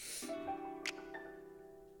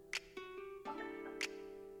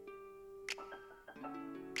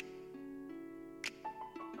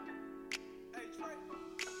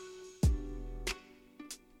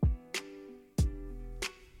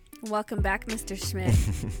Welcome back, Mr. Schmidt.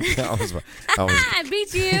 I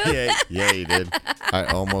beat you. Yeah, you did. I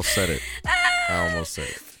almost said it. I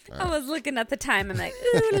was looking at the time. I'm like,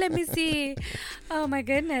 ooh, let me see. Oh, my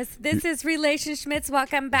goodness. This is Relation Schmitz.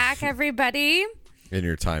 Welcome back, everybody. And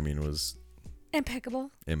your timing was...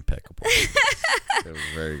 Impeccable. It was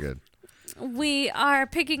very good. We are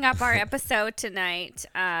picking up our episode tonight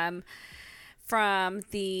from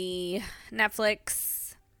the Netflix...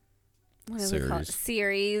 What do we call it?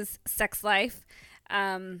 Series Sex Life.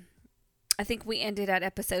 I think we ended at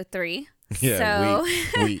episode 3. Yeah, so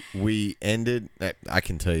we ended. I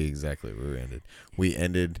can tell you exactly where we ended. We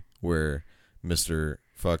ended where Mr.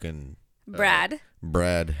 fucking Brad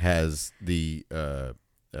has the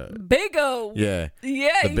big O. Yeah,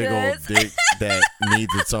 the big old dick that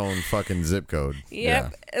needs its own fucking zip code.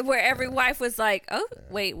 Yep, yeah. Where every wife was like, "Oh,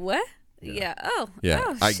 wait, what?" Yeah. Oh. Yeah.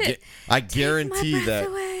 Oh, shit. I guarantee that.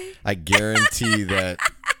 Away. I guarantee that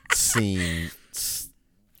scene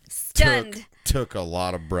took a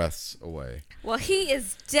lot of breaths away. Well, he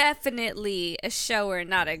is definitely a shower,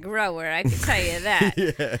 not a grower. I can tell you that.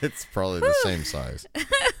 Yeah, it's probably the same size.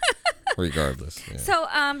 Regardless. Yeah. So,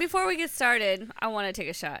 before we get started, I want to take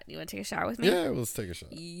a shot. You want to take a shot with me? Yeah, let's take a shot.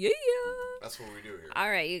 Yeah. That's what we do here. All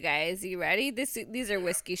right, you guys, you ready? These are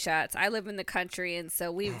whiskey shots. I live in the country, and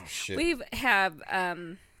so we have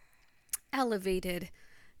elevated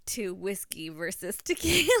to whiskey versus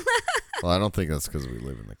tequila. Well, I don't think that's because we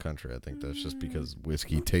live in the country. I think that's just because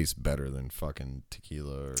whiskey tastes better than fucking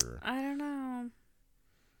tequila. Or I don't know.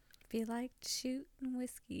 If you like shooting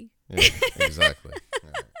whiskey. Yeah, exactly. All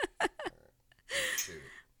right. Shoot.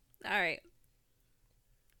 All right.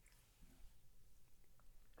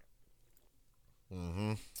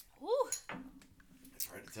 Mm-hmm. Ooh. That's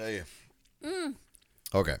right to tell you.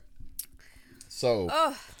 Okay. So.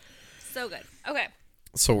 Oh, so good. Okay.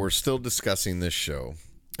 So we're still discussing this show,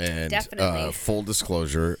 and Definitely. Full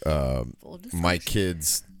disclosure, my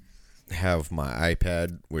kids have my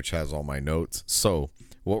iPad, which has all my notes. So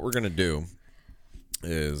what we're gonna do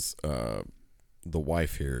is, the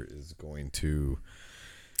wife here is going to.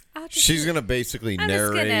 She's going to basically narrate. I'm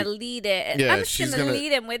just going to lead it. Yeah, I'm just going to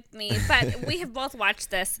lead him with me. But we have both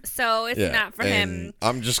watched this, so it's not for him.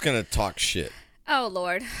 I'm just going to talk shit. Oh,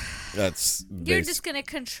 Lord. You're just going to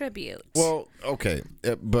contribute. Well, okay.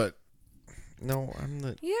 But, no,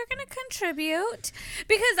 You're going to contribute.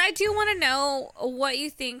 Because I do want to know what you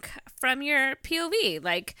think from your POV.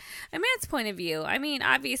 Like, a man's point of view. I mean,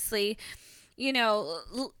 obviously... You know,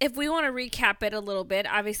 if we want to recap it a little bit,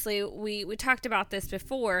 obviously we talked about this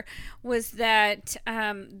before, was that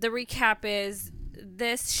the recap is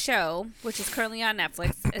this show, which is currently on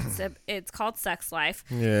Netflix. It's called Sex Life.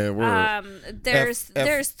 Yeah, there's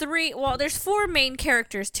 4 main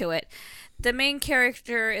characters to it. The main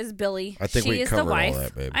character is Billy. I think she is the wife. All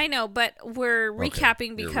that, babe. I know, but we're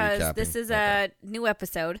recapping because this is a new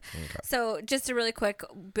episode. Okay. So just a really quick,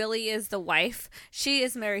 Billy is the wife. She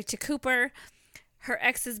is married to Cooper. Her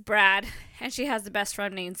ex is Brad, and she has the best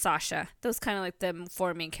friend named Sasha. Those kind of like the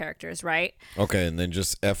 4 main characters, right? Okay, and then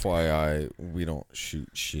just FYI, we don't shoot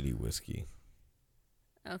shitty whiskey.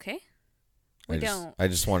 Okay. I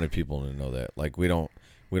just wanted people to know that. Like we don't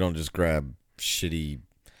just grab shitty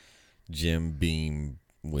Jim Beam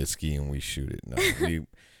whiskey and we shoot it. No,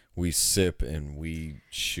 we sip and we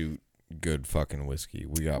shoot good fucking whiskey.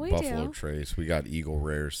 We got Buffalo Trace. We got Eagle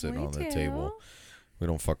Rare sitting on the table. We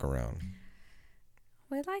don't fuck around.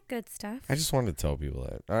 We like good stuff. I just wanted to tell people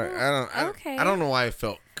that. Okay. I don't know why I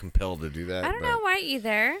felt compelled to do that. I don't know why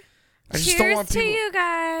either. Cheers to you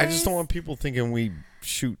guys. I just don't want people thinking we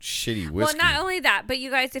shoot shitty whiskey. Well, not only that, but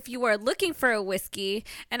you guys, if you are looking for a whiskey,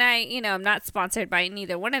 and I'm not sponsored by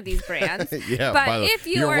neither one of these brands. Yeah, but if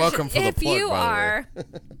you you're are, welcome for the plug, if you by are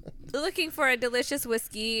looking for a delicious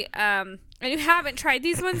whiskey, and you haven't tried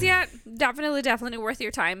these ones yet, definitely worth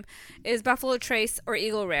your time, is Buffalo Trace or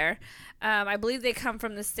Eagle Rare. I believe they come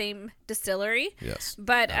from the same distillery. Yes.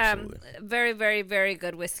 But very, very, very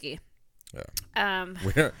good whiskey. Yeah.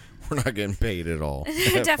 We're not getting paid at all.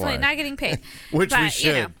 Definitely not getting paid. Which we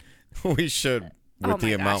should. We should with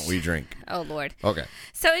the amount we drink. Oh, Lord. Okay.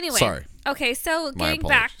 So anyway. Sorry. Okay, so getting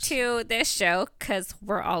back to this show, because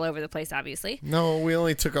we're all over the place, obviously. No, we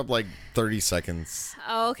only took up like 30 seconds.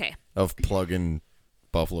 Oh, okay. Of plugging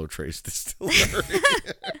Buffalo Trace Distillery.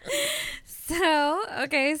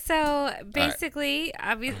 So basically,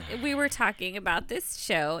 we were talking about this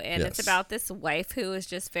show, and it's about this wife who is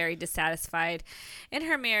just very dissatisfied in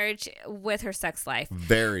her marriage with her sex life.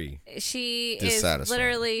 She is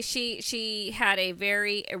literally, she had a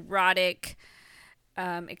very erotic,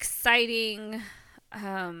 exciting,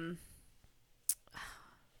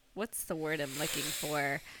 what's the word I'm looking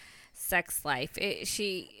for? Sex life.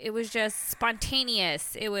 It was just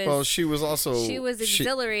spontaneous. It was. Well, she was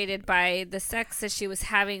exhilarated by the sex that she was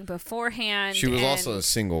having beforehand. She was also a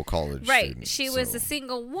single college student. She was a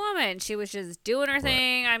single woman. She was just doing her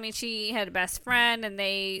thing. I mean, she had a best friend, and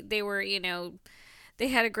they were, they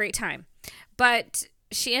had a great time. But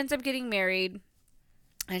she ends up getting married,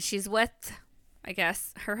 and she's with, I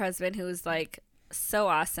guess, her husband, who is like so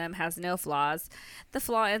awesome, has no flaws. The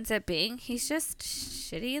flaw ends up being he's just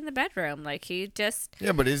shitty in the bedroom. Like, he just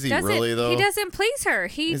but is he really though? He doesn't please her.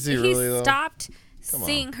 He really stopped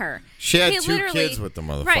seeing her. She had 2 kids with the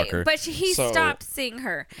motherfucker, right? But he stopped seeing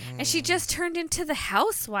her, and she just turned into the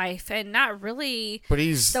housewife and not really. But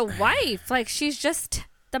he's the wife. Like, she's just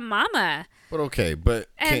the mama. But okay,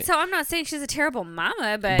 so I'm not saying she's a terrible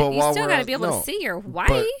mama, but you still got to be able to see your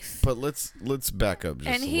wife. But let's back up just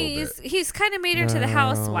and a little bit. He's kind of made her to the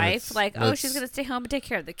housewife, she's gonna stay home and take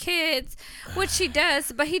care of the kids, which she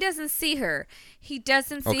does, but he doesn't see her. He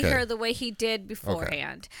doesn't see her the way he did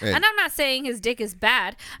beforehand. Okay. And I'm not saying his dick is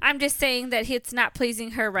bad. I'm just saying that it's not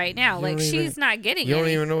pleasing her right now. Like, she's not getting it. You don't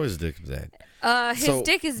even know his dick is bad. His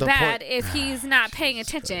dick is bad if he's not paying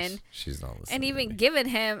attention. She's not listening. And even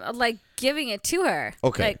giving it to her.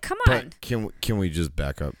 Okay. Like, come on. Can we just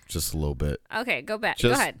back up just a little bit? Okay, go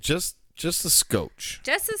ahead. Just a scotch.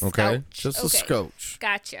 Just a scotch. Okay? Just a scotch.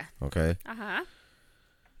 Gotcha. Okay. Uh-huh.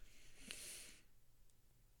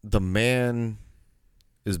 The man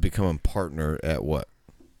is becoming partner at what?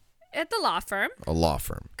 At the law firm. A law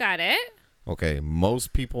firm. Got it. Okay.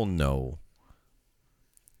 Most people know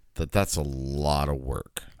that's a lot of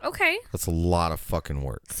work. Okay. That's a lot of fucking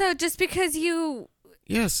work. So just because you...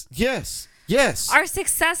 Yes. Are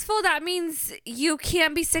successful, that means you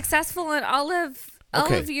can't be successful in all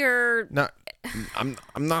of your... I'm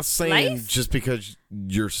not saying life? Just because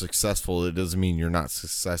you're successful, it doesn't mean you're not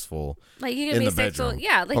successful. Like, you can be successful.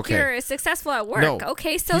 Yeah, like you're successful at work. No,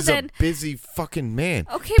 okay, so he's a busy fucking man.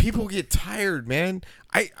 Okay. People get tired, man.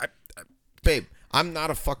 Babe, I'm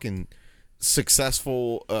not a fucking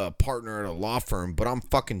successful partner at a law firm, but I'm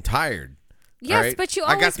fucking tired. Yes, right? but you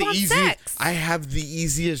always want sex. I have the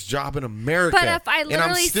easiest job in America, but if I literally and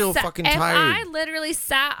I'm still fucking tired. If I literally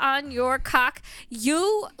sat on your cock,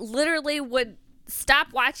 you literally would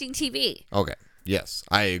stop watching TV. Okay. Yes,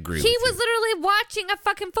 I agree. He was literally watching a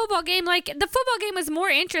fucking football game. Like, the football game was more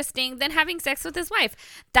interesting than having sex with his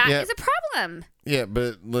wife. That is a problem. Yeah,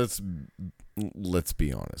 but let's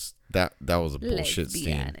be honest. That was a bullshit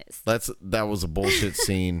scene. That was a bullshit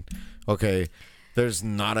scene. Okay. There's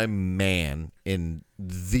not a man in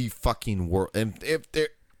the fucking world, and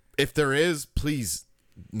if there is, please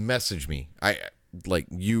message me.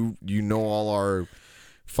 You know all our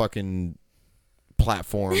fucking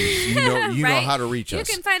platforms. You know how to reach us.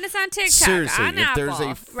 You can find us on TikTok. Seriously, on if Apple, there's a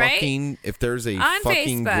on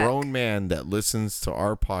fucking Facebook. grown man that listens to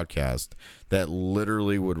our podcast that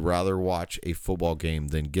literally would rather watch a football game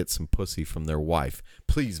than get some pussy from their wife,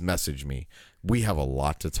 please message me. We have a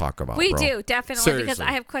lot to talk about. We bro. do, definitely, Seriously. because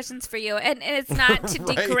I have questions for you. And it's not to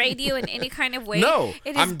degrade you in any kind of way. No,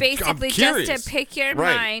 it is basically just to pick your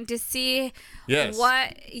mind to see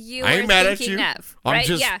what you are thinking of. I'm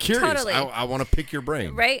just curious. Totally. I want to pick your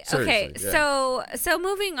brain. Right? Seriously, okay. Yeah. So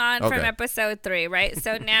moving on from episode 3, right?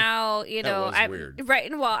 So now, I'm weird.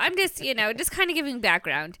 Right. Well, I'm just, just kind of giving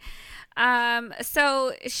background.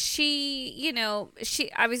 So she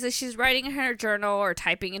obviously she's writing in her journal or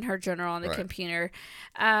typing in her journal on the computer.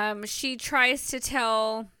 She tries to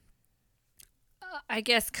tell, I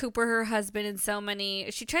guess, Cooper, her husband,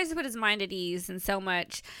 she tries to put his mind at ease in so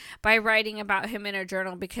much by writing about him in her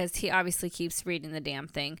journal, because he obviously keeps reading the damn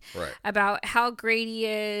thing about how great he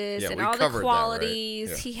is and all the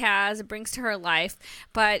qualities he has, brings to her life.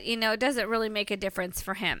 But, it doesn't really make a difference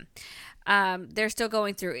for him. They're still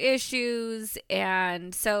going through issues,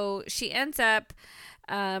 and so she ends up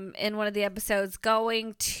in one of the episodes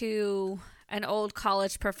going to an old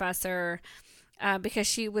college professor because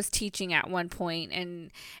she was teaching at one point,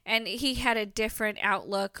 and he had a different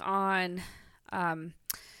outlook on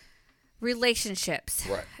relationships.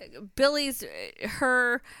 Right. Billy's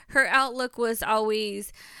her outlook was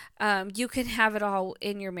always you can have it all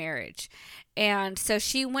in your marriage. And so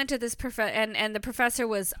she went to this and the professor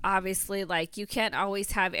was obviously like, you can't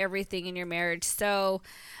always have everything in your marriage. So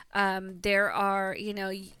there are,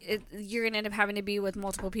 you're going to end up having to be with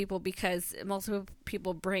multiple people because multiple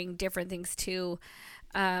people bring different things to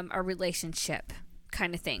a relationship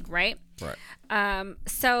kind of thing. Right. Right.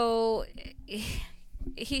 So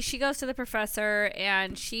she goes to the professor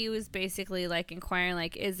and she was basically like inquiring,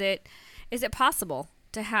 like, is it possible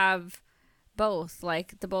to have both,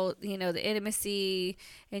 like the intimacy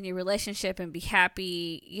in your relationship and be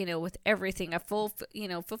happy, with everything, a full,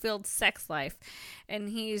 fulfilled sex life. And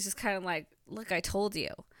he's just kind of like, look, I told you,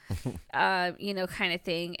 kind of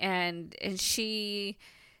thing. And I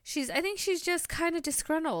think she's just kind of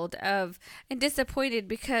disgruntled and disappointed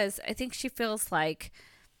because I think she feels like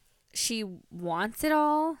she wants it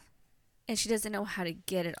all and she doesn't know how to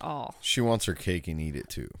get it all. She wants her cake and eat it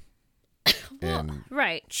too. And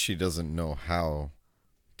right. She doesn't know how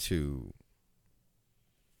to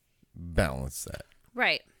balance that.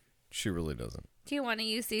 Right. She really doesn't. Do you want to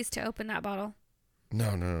use these to open that bottle?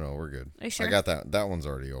 No, we're good. Are you sure? I got that. That one's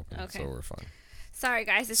already open, okay. So we're fine. Sorry,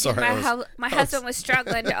 guys. My husband was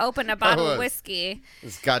struggling to open a bottle of whiskey.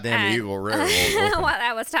 This goddamn Eagle Rare. While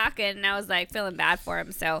I was talking, and I was like feeling bad for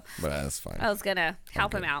him, so. But that's fine. I was gonna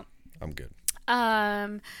help him out. I'm good.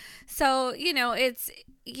 So it's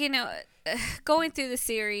going through the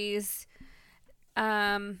series,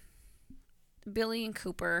 Billy and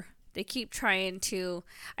Cooper, they keep trying to.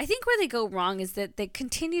 I think where they go wrong is that they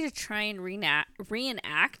continue to try and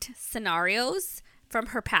reenact scenarios from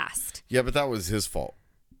her past. Yeah, but that was his fault.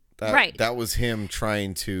 Right. That was him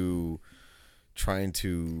trying to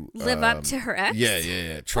live up to her ex.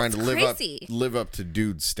 Yeah. Trying That's to crazy. live up to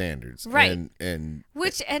dude's standards. Right. And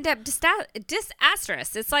which end up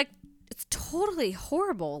disastrous. It's like it's totally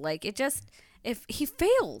horrible. Like it just if he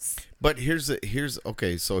fails. But here's a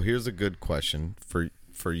good question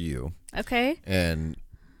for you. Okay. And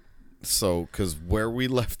so cuz where we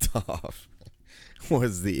left off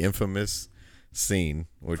was the infamous scene,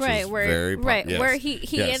 which was very yes. Where he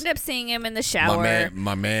ended up seeing him in the shower.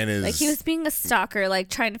 My man is like he was being a stalker, like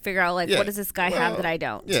trying to figure out what does this guy have that I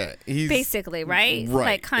don't. Yeah, he's basically right.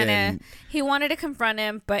 Like kind of he wanted to confront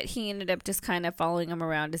him, but he ended up just kind of following him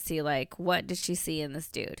around to see like what did she see in this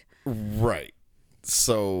dude. Right.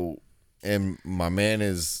 So, and my man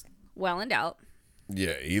is well endowed.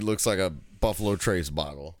 Yeah, he looks like a Buffalo Trace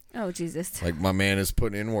bottle. Oh Jesus! Like my man is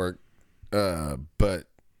putting in work, but.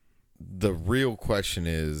 The real question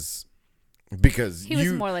is because he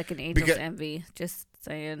was more like an Angel's Envy, just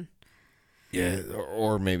saying. Yeah,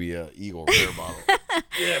 or maybe a Eagle Rare bottle.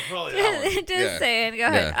 Yeah, probably that one. Just saying. Go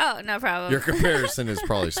ahead. Oh, no problem. Your comparison is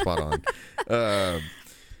probably spot on.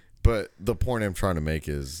 But the point I'm trying to make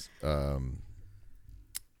is,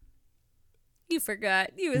 you forgot.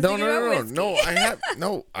 You was no.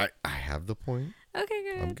 I have the point. Okay,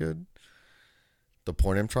 good. I'm good. The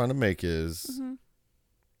point I'm trying to make is. Mm-hmm.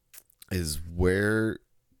 Is where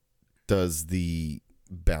does the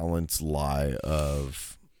balance lie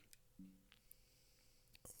of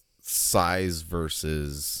size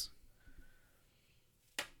versus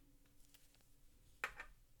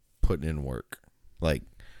putting in work? Like,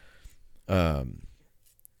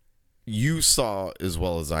 you saw as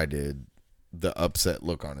well as I did the upset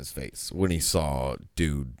look on his face when he saw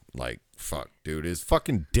dude like, fuck, dude, his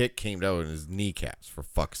fucking dick came down in his kneecaps, for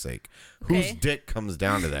fuck's sake. Okay. Whose dick comes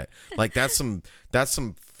down to that? Like, that's some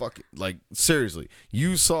fucking, like, seriously,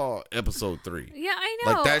 you saw episode 3. Yeah, I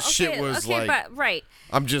know. Like, that shit was like, but, right.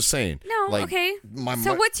 I'm just saying. No, like, okay.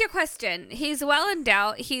 So what's your question? He's well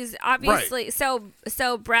endowed. He's obviously, right.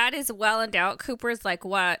 So Brad is well endowed. Cooper's like,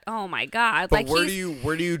 what? Oh my God. But like, where do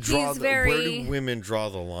you draw where do women draw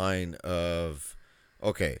the line of,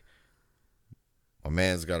 okay, a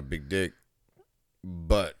man's got a big dick,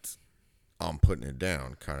 but I'm putting it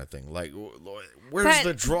down, kind of thing. Like, where's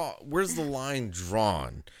the line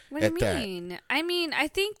drawn? What do you mean? That? I mean, I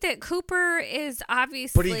think that Cooper is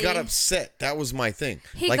obviously. But he got upset. That was my thing.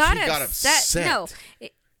 He got upset. No,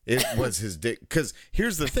 it was his dick. Because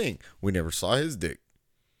here's the thing: we never saw his dick,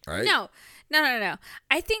 right? No.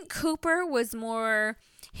 I think Cooper was more.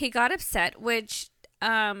 He got upset, which,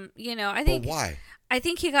 I think. But why? I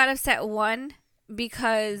think he got upset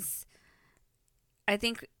because I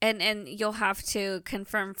think, and you'll have to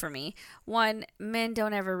confirm for me, one, men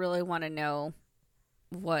don't ever really want to know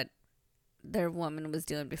what their woman was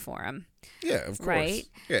doing before him. Yeah, of course. Right?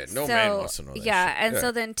 Yeah, no man wants to know that yeah, shit. and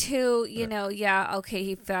so then two, okay,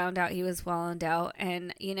 he found out he was well endowed,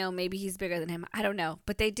 and maybe he's bigger than him. I don't know,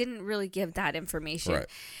 but they didn't really give that information. Right.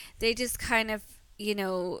 They just kind of,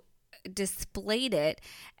 displayed it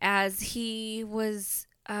as he was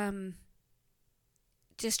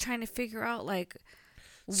just trying to figure out like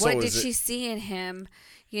what did she see in him,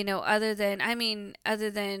 other than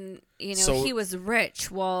he was rich.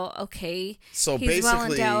 Well, okay, so he's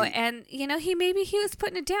well endowed, and he was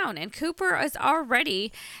putting it down, and Cooper is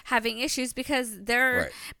already having issues because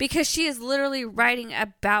because she is literally writing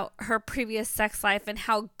about her previous sex life and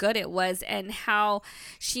how good it was and how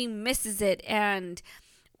she misses it and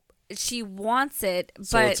she wants it, but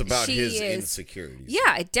so it's about his insecurities. Yeah,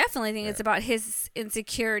 I definitely think it's about his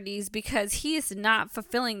insecurities because he is not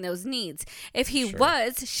fulfilling those needs. If he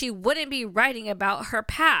was, she wouldn't be writing about her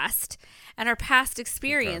past and her past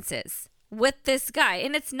experiences with this guy.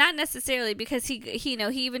 And it's not necessarily because he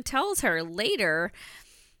even tells her later,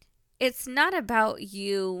 it's not about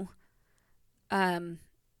you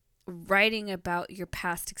writing about your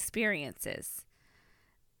past experiences.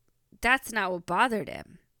 That's not what bothered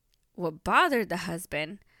him. What bothered the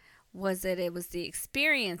husband was that it was the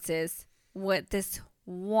experiences with this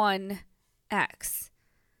one ex.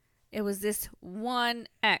 It was this one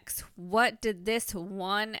ex. What did this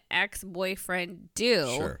one ex-boyfriend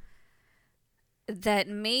do that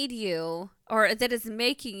made you, or that is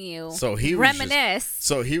making you reminisce?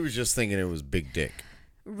 He was just thinking it was big dick.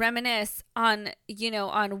 Reminisce on,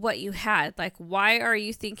 on what you had. Like, why are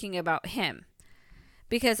you thinking about him?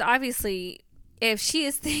 Because obviously, if she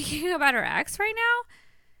is thinking about her ex right now,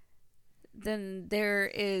 then there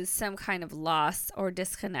is some kind of loss or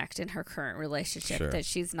disconnect in her current relationship that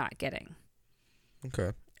she's not getting.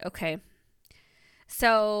 Okay.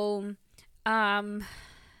 So,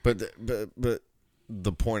 but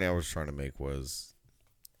the point I was trying to make was,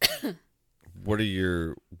 what are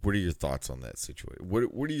your thoughts on that situation?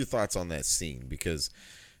 What are your thoughts on that scene? Because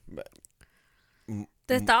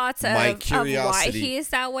the thoughts of why he is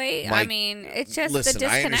that way. I mean, it's just the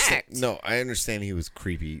disconnect. I understand he was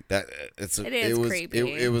creepy. It was creepy.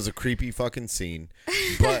 It was a creepy fucking scene.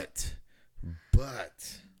 But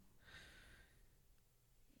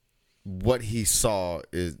what he saw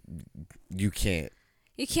is you can't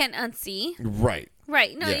unsee. Right.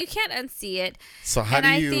 No, you can't unsee it. So how do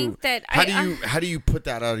you put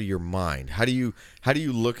that out of your mind? How do you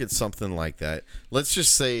look at something like that? Let's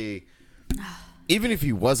just say, even if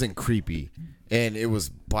he wasn't creepy and it was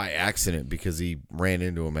by accident because he ran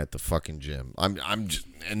into him at the fucking gym. I'm just,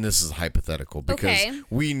 and this is hypothetical because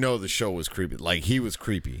we know the show was creepy. Like, he was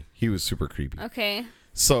creepy. He was super creepy. Okay.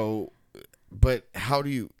 So, but how do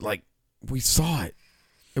you, like, we saw it.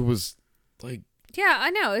 It was like, yeah, I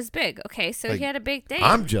know. It was big. Okay, so he had a big day.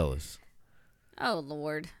 I'm jealous. Oh,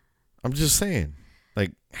 Lord. I'm just saying.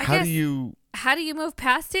 Like, how do you move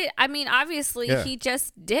past it? I mean, obviously, he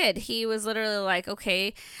just did. He was literally like,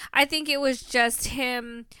 okay. I think it was just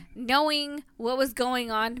him knowing what was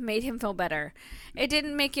going on made him feel better. It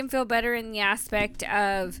didn't make him feel better in the aspect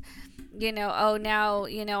of, now,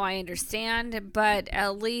 I understand. But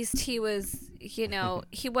at least he was,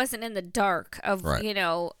 he wasn't in the dark of,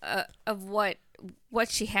 of what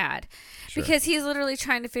she had. Sure. Because he's literally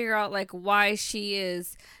trying to figure out, like, why she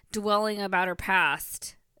is dwelling about her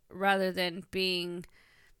past rather than being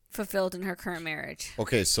fulfilled in her current marriage.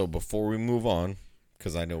 Okay, so before we move on,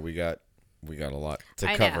 because I know we got a lot to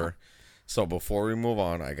cover. Know. So before we move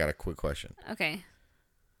on, I got a quick question. Okay.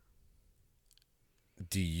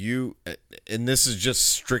 Do you, and this is just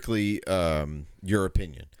strictly your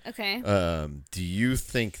opinion. Okay. Do you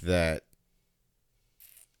think that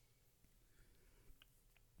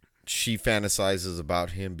she fantasizes about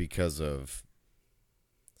him because of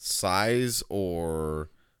size or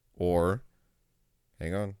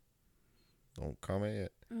hang on, don't comment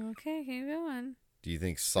yet. Okay, keep going. Do you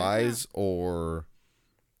think size or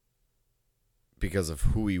because of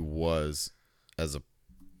who he was as a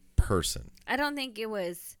person? I don't think it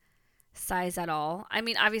was size at all. I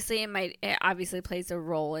mean, obviously it obviously plays a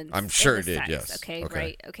role in, I'm sure it did, sex. yes. Okay,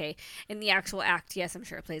 right, okay. In the actual act, yes, I'm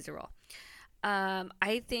sure it plays a role.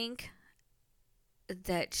 I think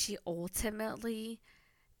that she ultimately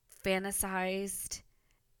fantasized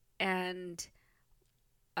and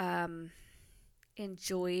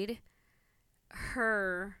enjoyed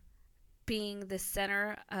her being the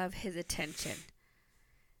center of his attention.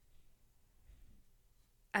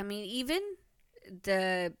 I mean, even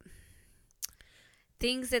the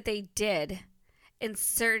things that they did in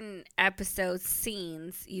certain episodes,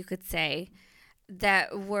 scenes, you could say,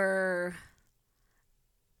 that were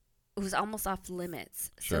was almost off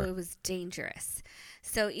limits. Sure. So it was dangerous.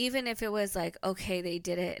 So even if it was like, okay, they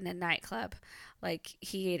did it in a nightclub, like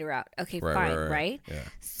he ate her out. Okay, fine, right? Yeah.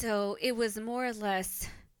 So it was more or less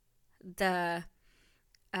the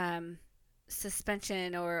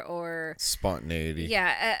suspension or spontaneity.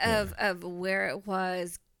 Yeah, of where it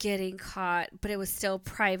was getting caught, but it was still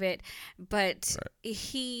private. But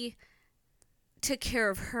he took care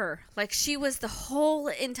of her. Like, she was the whole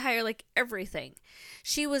entire, like, everything.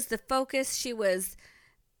 She was the focus. She was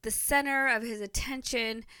the center of his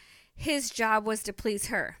attention. His job was to please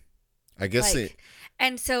her. I guess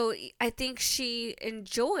and so I think she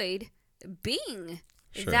enjoyed being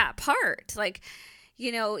that part. Like,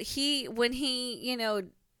 you know, when he, you know,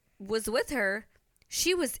 was with her,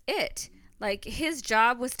 she was it. Like, his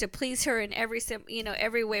job was to please her in every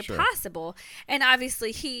way possible. And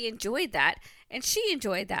obviously he enjoyed that, and she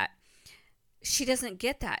enjoyed that. She doesn't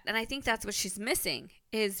get that. And I think that's what she's missing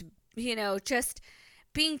is, you know, just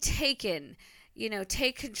being taken, you know,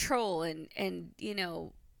 take control and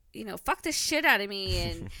fuck the shit out of me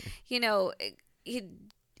and,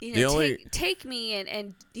 take me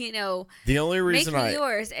and the only reason make me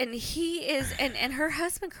yours. And he is, and her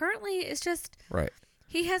husband currently is just right.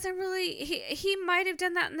 He hasn't really, he might have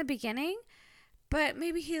done that in the beginning, but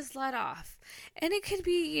maybe he has let off. And it could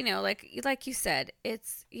be, you know, like you said,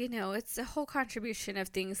 it's, you know, it's a whole contribution of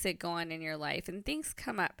things that go on in your life and things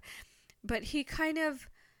come up. But he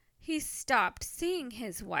stopped seeing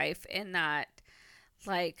his wife in that,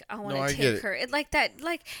 like, I want to take her. It's like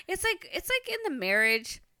in the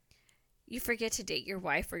marriage, you forget to date your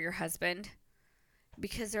wife or your husband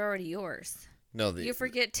because they're already yours. You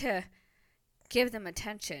forget to give them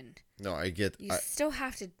attention. No, I still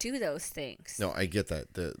have to do those things. No, I get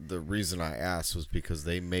that. The reason I asked was because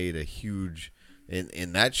they made a huge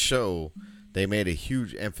in that show. They made a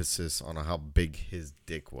huge emphasis on how big his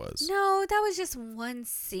dick was. No, that was just one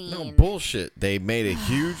scene. No, bullshit. They made a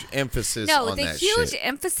huge emphasis on that shit. No, the huge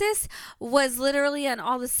emphasis was literally on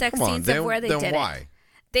all the sex scenes of where they did it. Then why?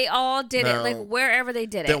 They all did it, like wherever they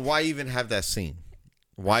did it. Then why even have that scene?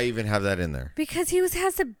 Why even have that in there? Because he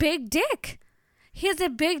has a big dick. He has a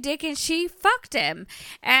big dick and she fucked him.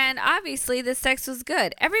 And obviously the sex was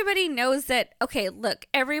good. Everybody knows that. Okay, look,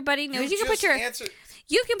 everybody knows. You can put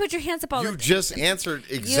your hands up all day. You just answered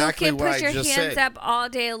exactly what I just said. You can put your hands up all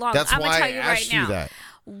day long. That's why I asked you that.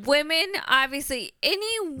 Women, obviously,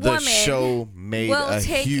 any woman the show made a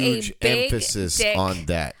huge emphasis on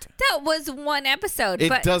that. That was one episode.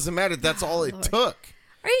 It doesn't matter. That's all it took.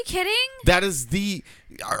 Are you kidding? That is the...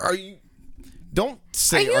 Are you... Don't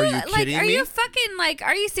say, are you kidding me? Are you fucking, like,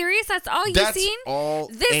 are you serious? That's all you've seen? That's all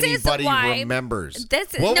anybody remembers.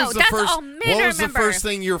 What was the first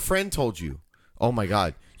thing your friend told you? Oh, my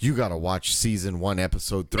God. You got to watch season 1,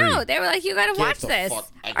 episode 3. No, they were like, you got to watch this.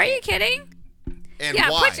 Are you kidding? And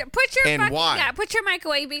why? Put your mic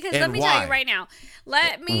away because let me tell you right now.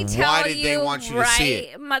 Let me tell you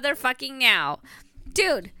right motherfucking now.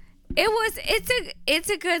 Dude, it's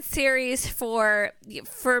a good series for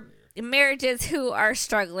marriages who are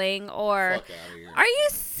struggling or are you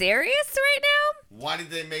serious right now? Why did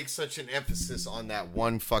they make such an emphasis on that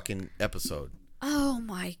one fucking episode? Oh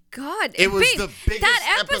my God. It was the biggest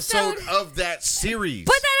episode of that series.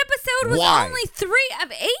 But that episode was only 3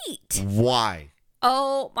 of 8. Why?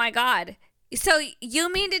 Oh my God. So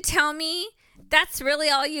you mean to tell me that's really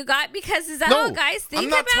all you got? Because is that all guys think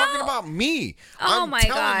about? I'm not talking about me. Oh my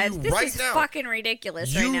God. This is fucking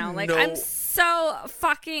ridiculous right now. Like, I'm so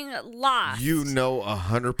fucking lost. You know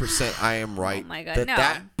 100% I am right. Oh my God,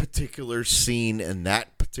 that particular scene and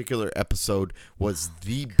that particular episode was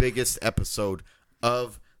the biggest episode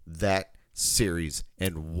of that series.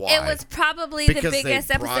 And why? It was probably the biggest episode. Because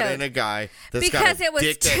they brought in a guy that's got a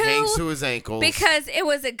dick that hangs to his ankles. Because it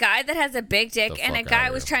was a guy that has a big dick, and a guy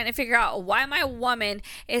was trying to figure out why my woman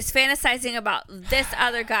is fantasizing about this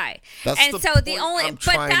other guy. That's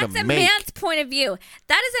a man's point of view.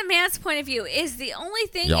 That is a man's point of view. Is the only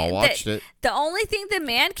thing y'all watched it. The only thing the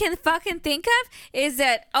man can fucking think of is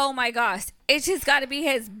that, oh my gosh, it's just got to be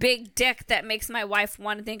his big dick that makes my wife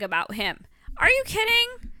want to think about him. Are you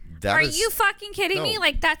kidding? Are you fucking kidding me?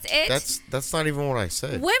 Like, that's it? That's not even what I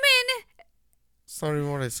said. That's not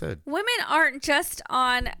even what I said. Women aren't just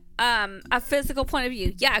on a physical point of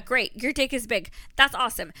view. Yeah, great. Your dick is big. That's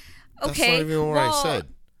awesome. Okay. That's not even what I said.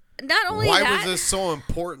 Not only Why was this so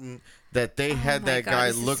important that they had that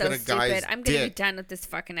guy look at a guy's dick? I'm going to be done with this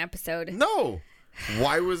fucking episode. No.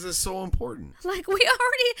 Why was this so important? Like, we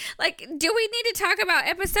already, like, do we need to talk about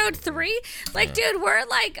episode 3? Like, dude, we're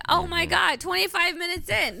like, oh my God, 25 minutes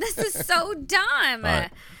in. This is so dumb. Right.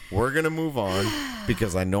 We're going to move on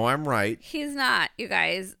because I know I'm right. He's not, you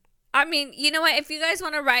guys. I mean, you know what? If you guys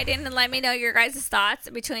want to write in and let me know your guys' thoughts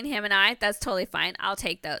between him and I, that's totally fine. I'll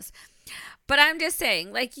take those. But I'm just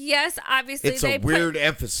saying, like, yes, obviously it's a weird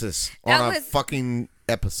emphasis on a fucking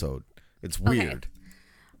episode. It's weird.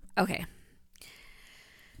 Okay.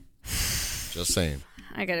 Just saying.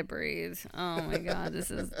 I gotta breathe. Oh my god,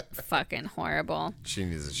 this is fucking horrible. She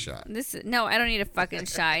needs a shot. No, I don't need a fucking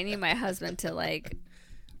shot. I need my husband to like.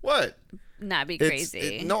 What? Not be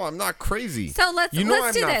crazy. No, I'm not crazy. So let's do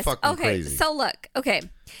this. Okay, crazy. So look. Okay.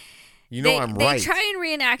 I'm right. They try and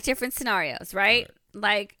reenact different scenarios, right?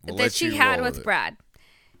 Like that she had with Brad.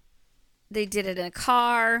 They did it in a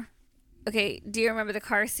car. Okay, do you remember the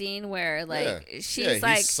car scene where she's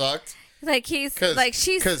like he sucked. Like he's like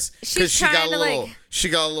she's trying to like she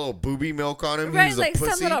got a little booby milk on him. Right, like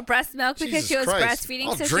some little breast milk because she was breastfeeding.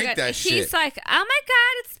 I'll drink that shit. He's like, oh my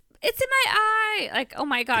god, it's in my eye. Like, oh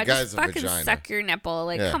my god, just fucking suck your nipple.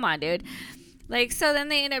 Like, come on, dude. Like, so then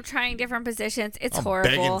they end up trying different positions. It's horrible.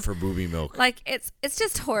 Begging for booby milk. Like, it's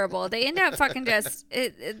just horrible. They end up fucking just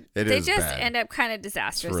end up kind of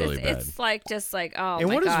disastrous. It's really bad. It's like just like oh and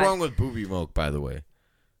my god. And what is wrong with booby milk, by the way?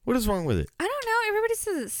 What is wrong with it? I don't know. Everybody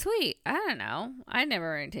says it's sweet. I don't know. I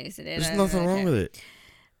never really tasted it. There's nothing wrong with it.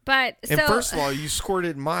 But and first of all, you squirt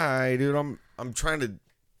it in my eye, dude. I'm trying to.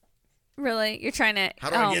 Really, you're trying to? How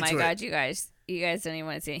do I get my to god, it? you guys don't even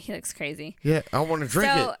want to see it. He looks crazy. Yeah, I want to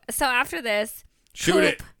drink it. So after this,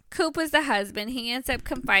 Coop was the husband. He ends up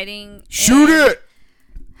confiding.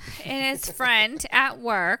 In his friend at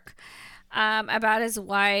work, about his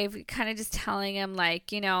wife, kind of just telling him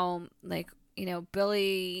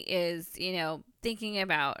Billy is, thinking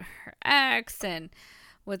about her ex and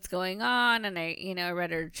what's going on. And I read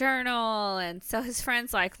her journal. And so his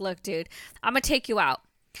friend's like, look, dude, I'm going to take you out.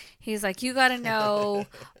 He's like, you got to know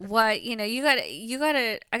what,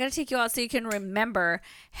 I got to take you out so you can remember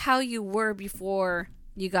how you were before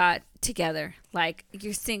you got together, like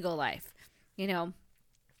your single life, And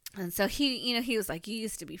so he was like, you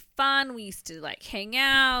used to be fun. We used to like hang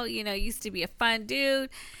out, used to be a fun dude.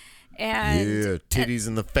 And titties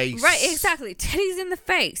in the face. Right, exactly. Titties in the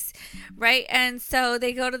face. Right. And so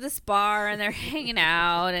they go to this bar and they're hanging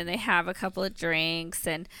out and they have a couple of drinks.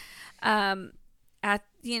 And,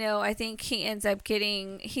 I think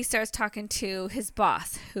he starts talking to his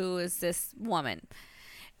boss, who is this woman.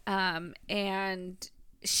 And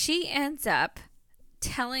she ends up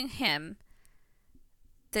telling him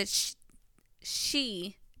that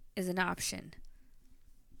she is an option.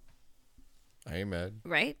 I ain't mad.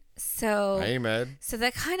 Right? So I ain't mad. So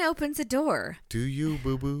that kind of opens a door. Do you,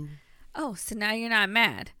 boo-boo? Oh, so now you're not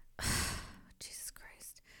mad. Jesus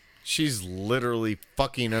Christ. She's literally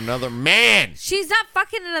fucking another man. She's not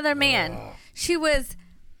fucking another man. She was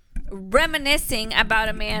reminiscing about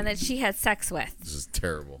a man that she had sex with. This is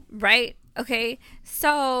terrible. Right? Okay.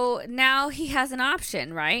 So now he has an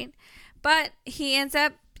option, right? But he ends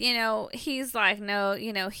up, he's like, no,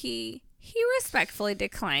 he respectfully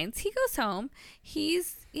declines. He goes home.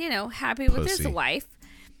 He's, happy with his wife.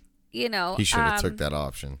 He should have took that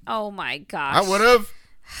option. Oh my gosh. I would have.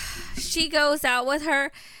 She goes out with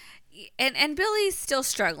her, and Billy's still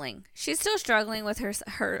struggling. She's still struggling with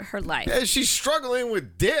her life. Yeah, she's struggling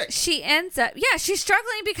with dick. She ends up, she's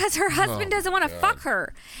struggling because her husband doesn't want to fuck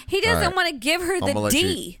her. He doesn't want to give her the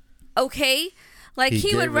D. Okay? Like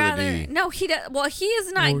he would rather. No, he does. Well, he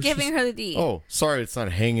is not giving her the D. Oh, sorry, it's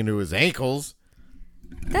not hanging to his ankles.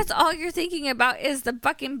 That's all you're thinking about is the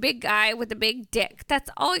fucking big guy with the big dick. That's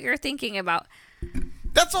all you're thinking about.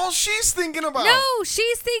 That's all she's thinking about. No,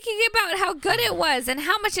 she's thinking about how good it was and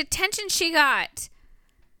how much attention she got.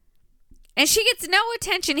 And she gets no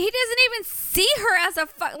attention. He doesn't even see her as a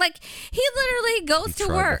like he literally goes to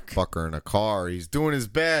work. To fuck her in a car. He's doing his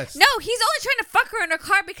best. No, he's only trying to fuck her in a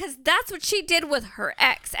car because that's what she did with her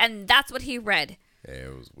ex, and that's what he read. Yeah,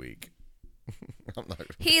 it was weak.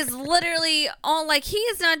 He's literally he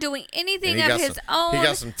is not doing anything of his own. He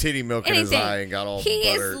got some titty milk in his eye and got all He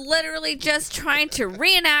buttered. is literally just trying to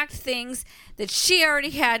reenact things that she already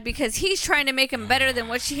had because he's trying to make him better than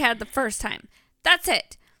what she had the first time. That's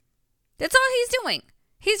it. That's all he's doing.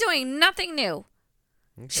 He's doing nothing new.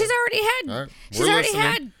 Okay. She's already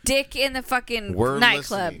had dick in the fucking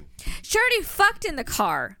nightclub. Listening. She already fucked in the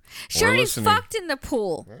car. She already fucked in the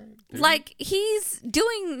pool. Right. Like he's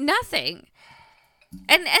doing nothing.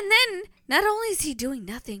 And then not only is he doing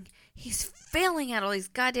nothing, he's failing at all these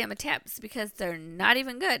goddamn attempts because they're not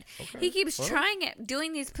even good. Okay. He keeps trying at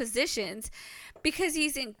doing these positions because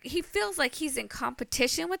he feels like he's in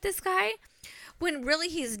competition with this guy when really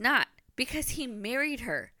he's not because he married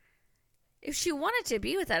her. If she wanted to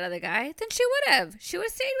be with that other guy, then she would have. She would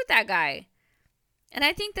have stayed with that guy. And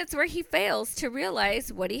I think that's where he fails to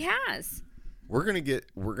realize what he has. We're gonna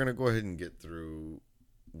go ahead and get through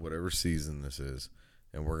whatever season this is,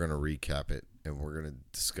 and we're gonna recap it, and we're gonna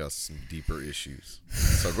discuss some deeper issues.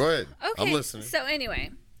 So go ahead. Okay. I'm listening. So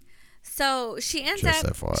anyway, so she ends Just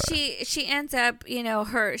up FYI. she ends up,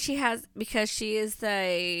 she has, because she is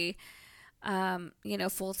the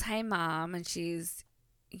full-time mom, and she's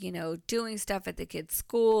doing stuff at the kids'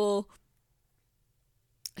 school.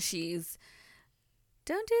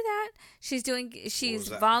 Don't do that. She's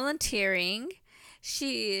volunteering.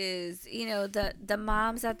 She is, the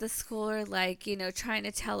moms at the school are like, trying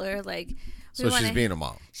to tell her, like, so she's being a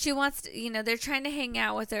mom. She wants to, they're trying to hang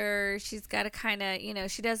out with her. She's got to kind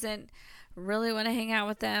of, she doesn't really want to hang out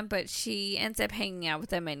with them, but she ends up hanging out with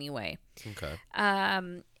them anyway. Okay.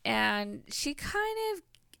 And she kind of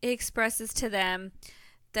expresses to them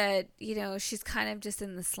that, she's kind of just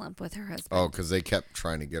in the slump with her husband. Oh, because they kept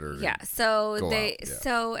trying to get her to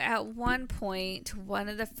So at one point, one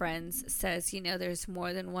of the friends says, there's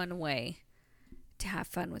more than one way to have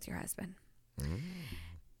fun with your husband.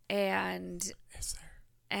 And is there?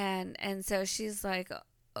 And so she's like,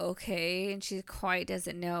 okay, and she quite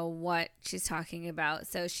doesn't know what she's talking about.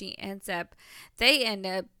 So they end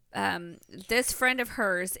up this friend of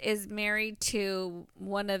hers is married to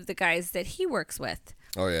one of the guys that he works with.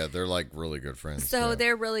 Oh yeah, they're like really good friends. So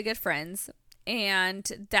they're really good friends,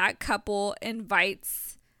 and that couple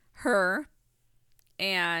invites her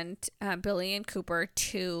and Billy and Cooper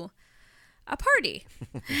to a party.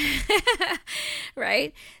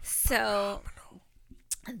 Right? So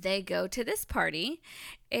they go to this party,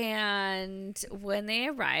 and when they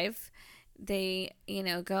arrive, they,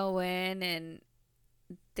 go in, and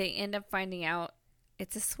they end up finding out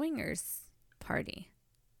it's a swingers party.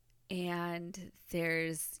 And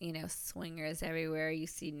there's, swingers everywhere. You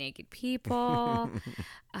see naked people.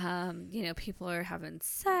 People are having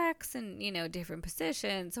sex in, different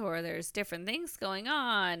positions, or there's different things going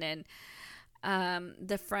on. And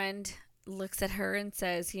the friend looks at her and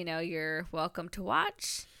says, you're welcome to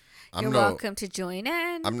watch. You're welcome to join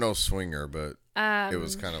in. I'm no swinger, but it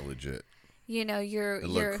was kind of legit. It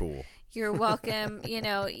looked cool. You're welcome. You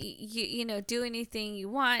do anything you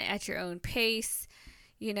want at your own pace.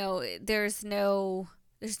 There's no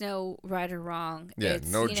right or wrong. Yeah,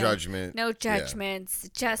 no judgment. No judgments. Yeah.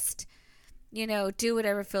 Just, do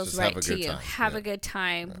whatever feels right to you. Have a good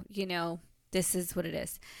time. Yeah. This is what it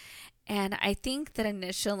is. And I think that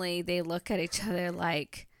initially they look at each other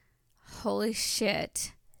like, holy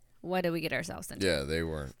shit, what did we get ourselves into? Yeah, they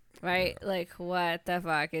weren't. Right? Yeah. Like, what the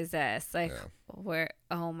fuck is this? Like,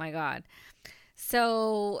 oh my God.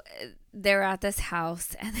 So they're at this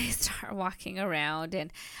house, and they start walking around,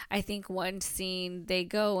 and I think one scene they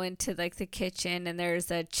go into like the kitchen, and there's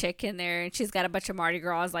a chick in there, and she's got a bunch of Mardi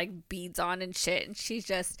Gras like beads on and shit, and she's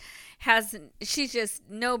just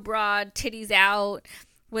no bra, titties out,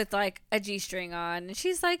 with like a G-string on, and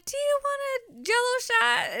she's like, do you want a Jello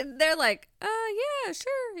shot? And they're like, yeah,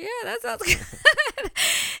 sure, yeah, that sounds good.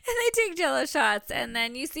 And they take Jello shots, and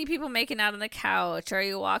then you see people making out on the couch, or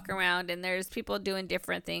you walk around and there's people doing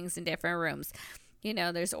different things in different rooms.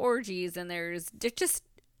 There's orgies, and there's just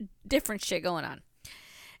different shit going on.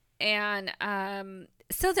 And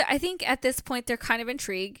so I think at this point they're kind of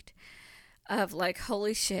intrigued of like,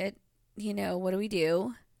 holy shit, what do we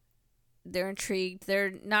do? They're intrigued.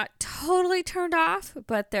 They're not totally turned off,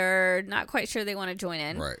 but they're not quite sure they want to join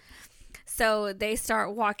in. Right. So they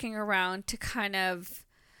start walking around to kind of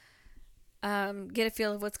get a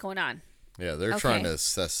feel of what's going on. Yeah, they're trying to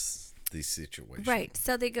assess these situations. Right.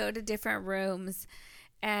 So they go to different rooms,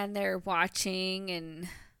 and they're watching and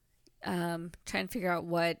trying to figure out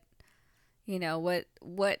what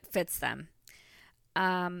fits them.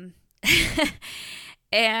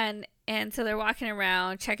 And so they're walking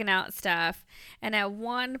around, checking out stuff. And at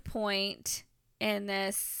one point in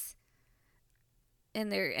their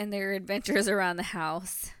adventures around the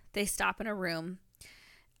house, they stop in a room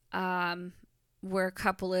where a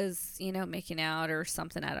couple is, making out or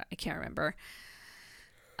something. I can't remember.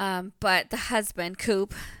 But the husband,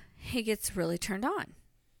 Coop, he gets really turned on,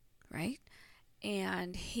 right?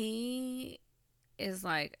 And he is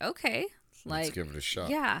like, okay, let's give it a shot.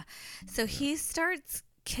 Yeah. So he starts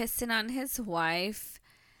kissing on his wife,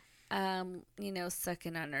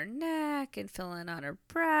 sucking on her neck and feeling on her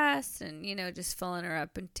breasts, and, just filling her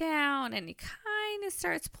up and down. And he kind of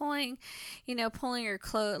starts pulling her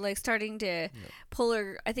clothes, like starting to pull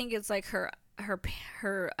her. I think it's like her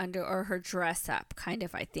under, or her dress up, kind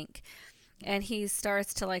of, I think. And he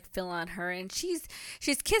starts to like feel on her, and she's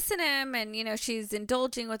kissing him, and she's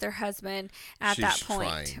indulging with her husband at that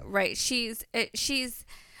point. Trying. Right?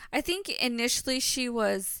 I think initially she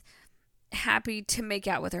was happy to make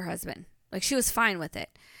out with her husband. Like, she was fine with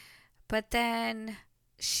it. But then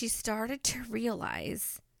she started to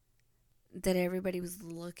realize that everybody was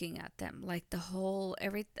looking at them. Like, the whole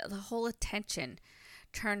attention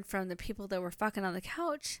turned from the people that were fucking on the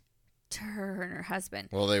couch to her and her husband.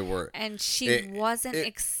 Well, they were. And she wasn't...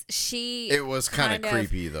 It was kind of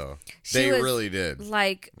creepy, though. They really did.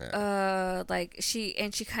 Like,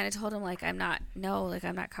 she kind of told him, like, I'm not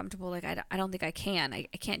comfortable. Like, I don't think I can. I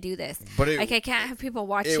can't do this. But I can't have people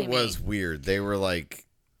watching me. It was weird. They were like...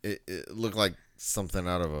 It looked like something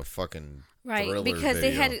out of a fucking... Right, thriller because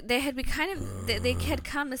video. they had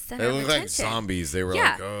come to center. They looked like zombies. They were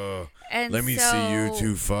like, "Oh, let me see you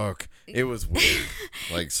two fuck." It was weird.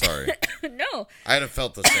 Like, sorry. No, I'd have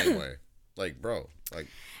felt the same way. Like, bro, like.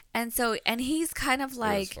 And he's kind of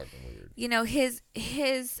like, weird. You know, his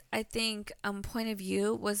I think point of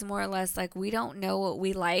view was more or less like, we don't know what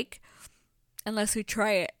we like unless we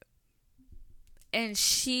try it. And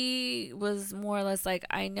she was more or less like,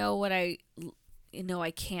 I know what I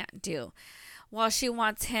can't do. While she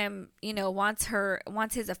wants him, wants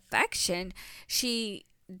his affection, she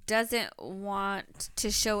doesn't want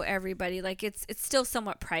to show everybody. Like, it's still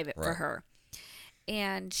somewhat private for her.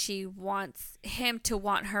 And she wants him to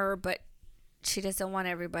want her, but she doesn't want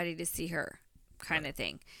everybody to see her, kind of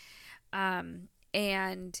thing. And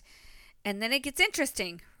then it gets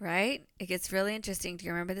interesting, right? It gets really interesting. Do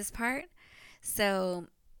you remember this part? So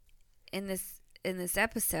in this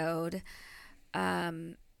episode,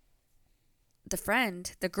 the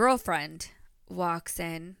girlfriend walks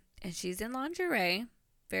in, and she's in lingerie,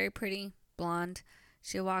 very pretty, blonde.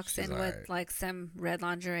 She walks in with like some red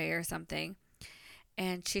lingerie or something,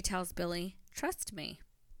 and she tells Billy, "Trust me."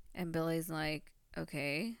 And Billy's like,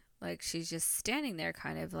 "Okay." Like, she's just standing there,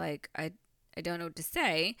 kind of like, I don't know what to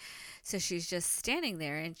say. So she's just standing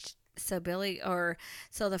there, and so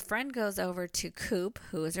the friend goes over to Coop,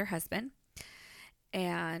 who is her husband,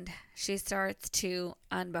 and she starts to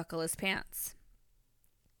unbuckle his pants.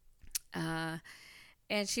 And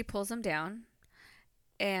she pulls him down,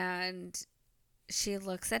 and she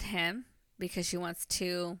looks at him because she wants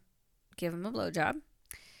to give him a blowjob.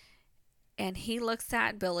 And he looks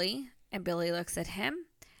at Billy, and Billy looks at him,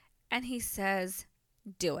 and he says,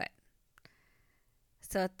 "Do it."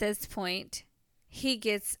 So at this point, he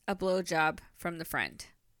gets a blowjob from the friend.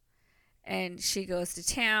 And she goes to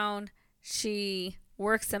town. She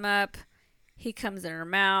works him up. He comes in her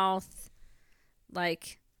mouth.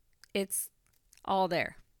 Like, it's all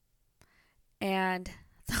there. And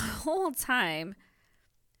the whole time,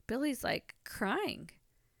 Billy's like crying.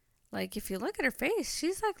 Like, if you look at her face,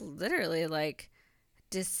 she's like literally like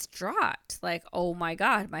distraught. Like, oh my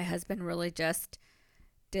God, my husband really just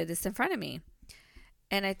did this in front of me.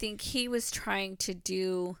 And I think he was trying to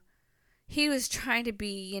be,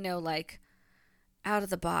 like out of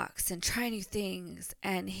the box and try new things.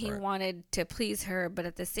 And he wanted to please her, but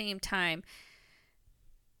at the same time,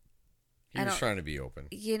 he was trying to be open.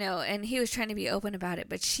 And he was trying to be open about it,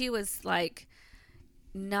 but she was like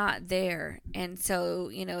not there. And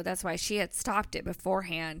so, that's why she had stopped it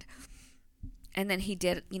beforehand. And then he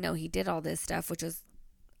did all this stuff, which was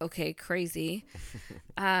okay, crazy.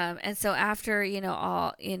 And so after,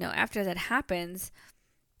 after that happens,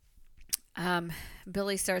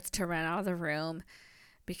 Billy starts to run out of the room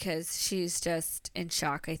because she's just in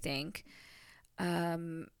shock, I think.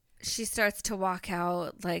 She starts to walk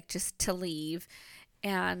out, like, just to leave.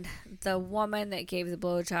 And the woman that gave the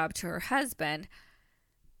blowjob to her husband,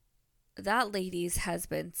 that lady's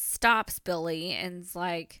husband, stops Billy and's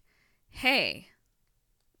like, "Hey,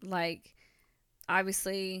 like,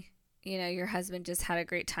 obviously, your husband just had a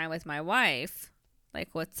great time with my wife. Like,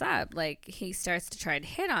 what's up?" Like, he starts to try to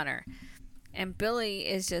hit on her. And Billy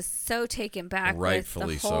is just so taken back with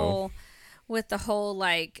the whole,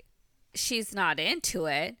 like, she's not into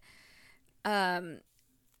it.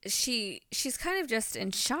 She's kind of just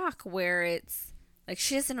in shock where it's like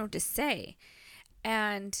she doesn't know what to say.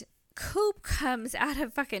 And Coop comes out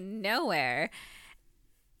of fucking nowhere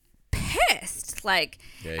pissed, like,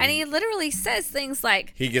 and he literally says things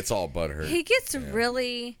like, he gets all butthurt. He gets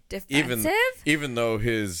really defensive, even though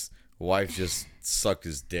his wife just sucked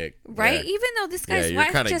his dick, right? Even though this guy's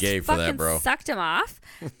wife just fucking sucked him off,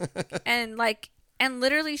 and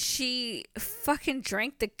literally she fucking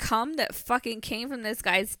drank the cum that fucking came from this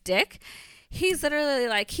guy's dick. He's literally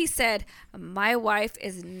like, he said, "My wife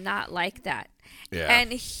is not like that." Yeah.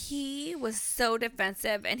 And he was so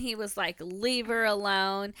defensive, and he was like, "Leave her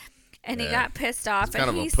alone." And he got pissed off, it's kind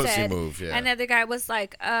and of he a pussy said, move, and the other guy was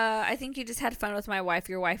like, "I think you just had fun with my wife.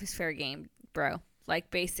 Your wife is fair game, bro."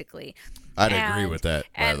 like basically. I'd agree with that,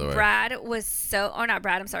 by the way. And Brad was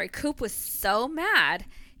Coop was so mad.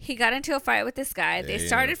 He got into a fight with this guy. They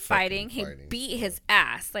started fighting. He beat his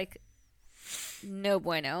ass. Like, no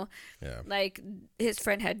bueno. Yeah. Like, his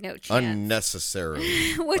friend had no chance.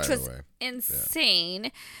 Unnecessarily. Which was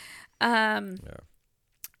insane. Yeah.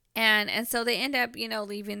 And so they end up,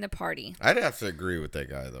 leaving the party. I'd have to agree with that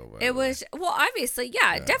guy, though. It was, well, obviously,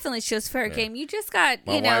 yeah, it definitely shows fair game. You just got,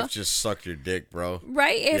 my wife just sucked your dick, bro.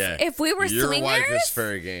 Right? If we were your swingers. Your wife is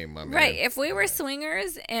fair game, my man. Right. If we were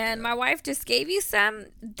swingers and my wife just gave you some,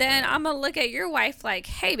 then I'm going to look at your wife like,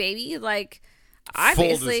 hey, baby, like,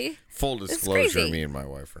 obviously. Full disclosure, me and my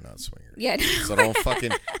wife are not swingers. Yeah. So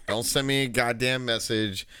don't send me a goddamn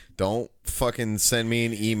message. Don't fucking send me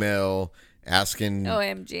an email asking.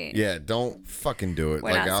 OMG. Yeah, don't fucking do it.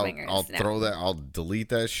 We're like not swingers, I'll throw that. I'll delete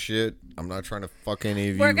that shit. I'm not trying to fuck any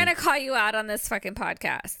of you. We're gonna call you out on this fucking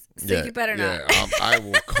podcast. So you better not. I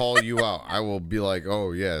will call you out. I will be like,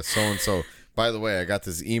 oh yeah, so and so. By the way, I got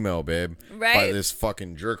this email, babe. Right. By this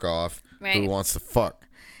fucking jerk off who wants to fuck.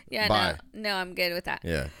 Yeah. Bye. No, I'm good with that.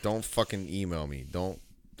 Yeah. Don't fucking email me. Don't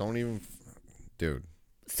even, dude.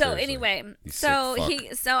 So seriously. Anyway,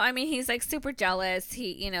 he's like super jealous.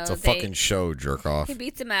 It's a fucking show, jerk off. He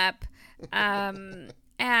beats him up, and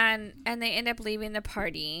they end up leaving the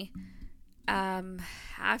party.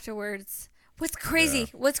 Afterwards, what's crazy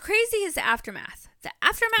is the aftermath. The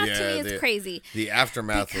aftermath to me is crazy. The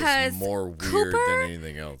aftermath is more weird Cooper than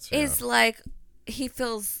anything else. Is like. He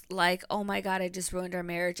feels like, oh my God, I just ruined our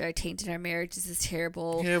marriage. I tainted our marriage. This is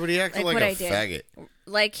terrible. Yeah, but he acted like a faggot.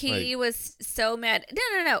 Like he was so mad.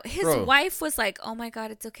 No. His wife was like, oh my God,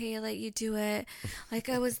 it's okay. I let you do it. Like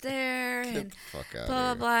I was there and blah,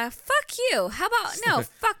 blah, blah. Fuck you. How about, no,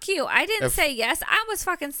 fuck you. I didn't say yes. I was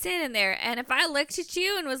fucking standing there. And if I looked at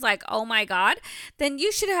you and was like, oh my God, then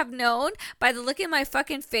you should have known by the look in my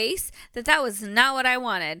fucking face that was not what I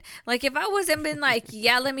wanted. Like if I wasn't been like,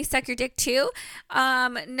 yeah, let me suck your dick too.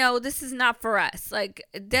 No, this is not for us. Like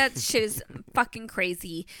that shit is fucking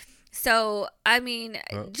crazy. So I mean,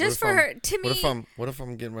 just for her, to me. What if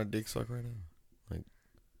I'm getting my dick sucked right now? Like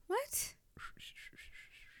what?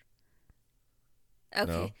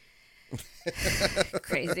 Okay. No.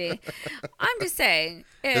 Crazy. I'm just saying.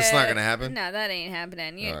 It's not gonna happen. No, that ain't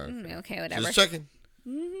happening. Okay, whatever. Just checking.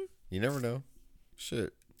 Mm-hmm. You never know.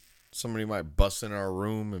 Shit, somebody might bust in our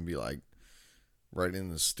room and be like, right in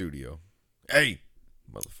the studio. Hey,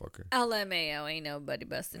 motherfucker. LMAO, ain't nobody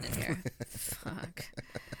busting in here. Fuck.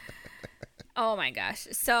 Oh my gosh.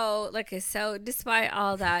 So despite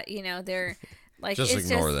all that, they're like, just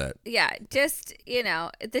ignore that. Yeah. Just,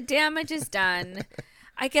 the damage is done.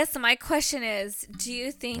 I guess my question is, do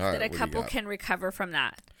you think that a couple can recover from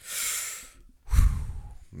that?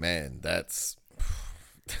 Man, that's.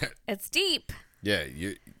 It's deep. Yeah.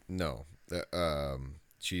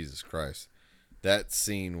 Jesus Christ. That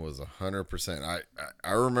scene was 100%.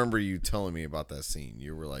 I remember you telling me about that scene.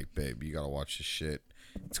 You were like, babe, you got to watch this shit.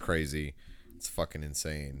 It's crazy. It's fucking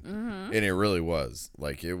insane. Mm-hmm. And it really was.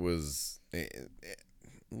 Like, it was.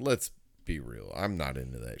 Let's be real. I'm not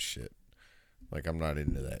into that shit. Like, I'm not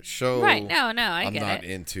into that show. Right. No, I get it. I'm not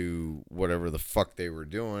into whatever the fuck they were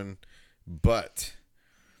doing. But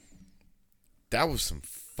that was some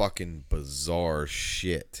fucking bizarre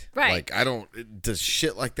shit. Right. Like, does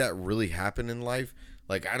shit like that really happen in life?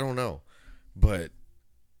 Like, I don't know. But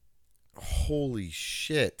holy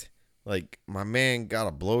shit. Like, my man got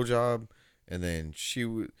a blowjob, and then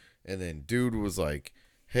dude was like,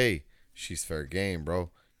 hey, she's fair game, bro.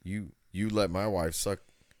 You let my wife suck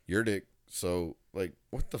your dick. So, like,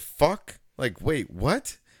 what the fuck? Like, wait,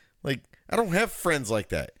 what? Like, I don't have friends like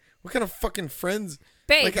that. What kind of fucking friends?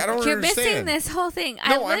 Babe, like, I don't you're understand. missing this whole thing.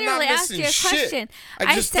 No, I literally asked you a question.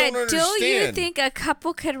 I just said, don't do understand. you think a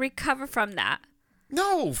couple could recover from that?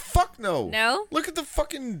 No, fuck no. No? Look at the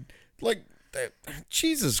fucking, like,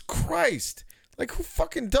 Jesus Christ. Like, who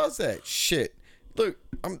fucking does that shit? Look,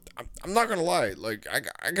 I'm not gonna lie. Like,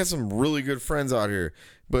 I got some really good friends out here,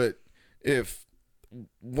 but if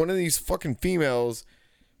one of these fucking females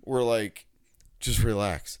were like, just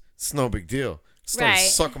relax, it's no big deal, start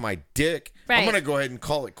sucking my dick, I'm gonna go ahead and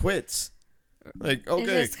call it quits. Like,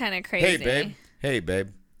 okay, it's kind of crazy. Hey babe,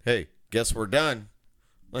 hey, guess we're done.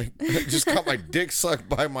 Like, I just got my dick sucked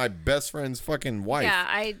by my best friend's fucking wife.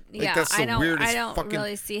 Yeah, that's the weirdest I don't fucking,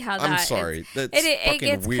 really see how that. I'm sorry, that's it fucking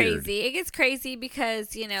gets weird. crazy. It gets crazy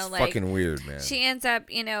because it's like fucking weird, man. She ends up,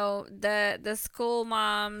 the school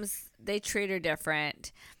moms, they treat her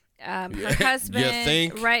different. Her husband, you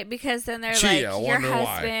think? Right? Because then they're like, your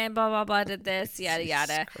husband, blah blah blah, did this, yada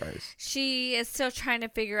yada. Christ. She is still trying to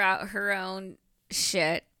figure out her own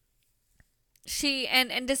shit.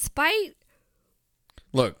 And despite,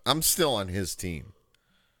 look, I'm still on his team.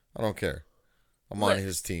 I don't care. I'm on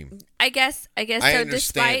his team. I guess so.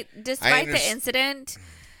 Despite the incident,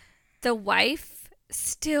 the wife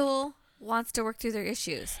still wants to work through their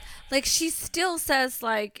issues. Like, she still says,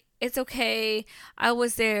 like, it's okay. I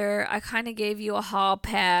was there. I kind of gave you a hall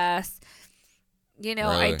pass. You know,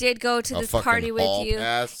 really? I did go to this party with you.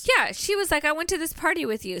 Pass? Yeah, she was like, I went to this party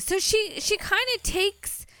with you. So she kind of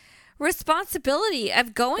takes responsibility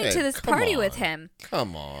of going to this party with him.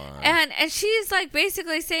 Come on. And she's like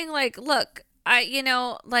basically saying, like, look,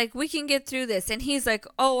 like, we can get through this. And he's like,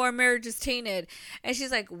 oh, our marriage is tainted. And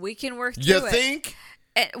she's like, we can work through it. You think?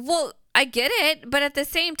 Well, I get it, but at the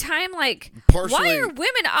same time, like, why are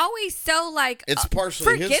women always so, like, it's partially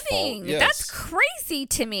forgiving? His fault. Yes. That's crazy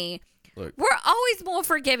to me. Look. We're always more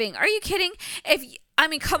forgiving. Are you kidding?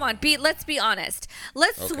 Come on, let's be honest.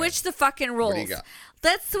 Let's switch the fucking rules. What do you got?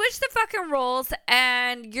 Let's switch the fucking rules,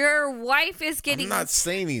 and your wife is getting... I'm not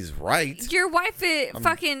saying he's right. Your wife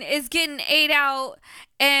is getting ate out,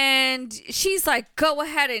 and she's like, go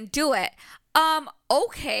ahead and do it.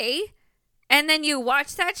 Okay. And then you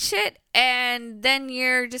watch that shit, and then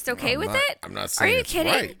you're just okay with it? I'm not saying it's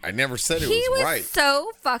right. I never said it was right. He was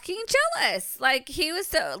so fucking jealous. Like, he was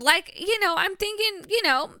so, like, I'm thinking,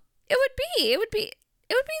 it would be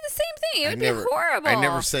the same thing. It would be horrible. I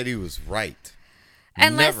never said he was right.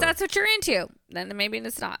 Unless that's what you're into. Then maybe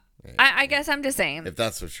it's not. I guess I'm just saying. If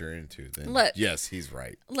that's what you're into, then yes, he's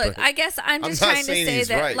right. Look, I guess I'm just trying to say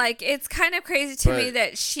that, right. Like, it's kind of crazy to me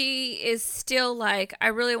that she is still like, I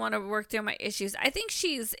really want to work through my issues. I think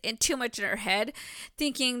she's too much in her head,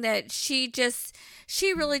 thinking that she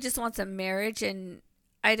really just wants a marriage, and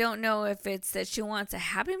I don't know if it's that she wants a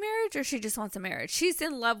happy marriage or she just wants a marriage. She's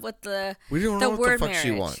in love with the we don't the know word what the fuck marriage.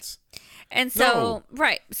 she wants. And so,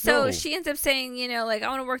 so she ends up saying, like, I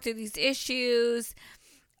want to work through these issues.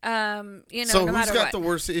 So no who's got what. the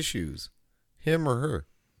worst issues, him or her?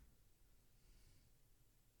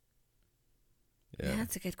 Yeah,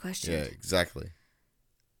 that's a good question. Yeah, exactly.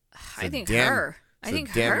 I think her.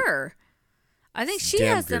 I think she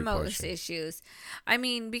has the most issues. I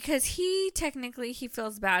mean, because he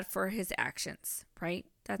feels bad for his actions, right?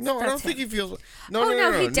 I don't think he feels. No,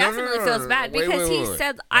 he definitely feels bad because he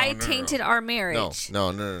said, "I tainted our marriage."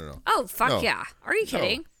 No. Oh, fuck yeah! Are you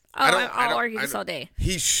kidding? I'll argue this all day.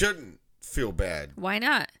 He shouldn't feel bad. Why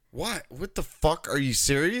not? What? What the fuck? Are you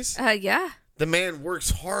serious? Yeah. The man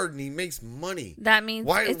works hard and he makes money. That means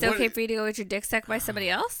it's okay for you to go get your dick sucked by somebody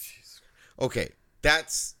else? Okay, that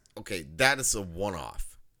is a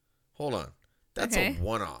one-off. Hold on. That's a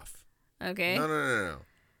one-off. Okay. No.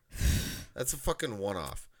 That's a fucking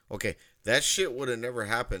one-off. Okay, that shit would have never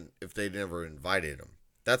happened if they never invited him.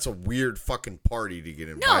 That's a weird fucking party to get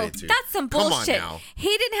invited to. No, that's some bullshit. Come on now.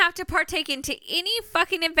 He didn't have to partake into any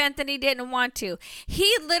fucking event that he didn't want to.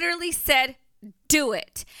 He literally said, do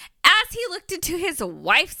it. As he looked into his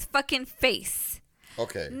wife's fucking face.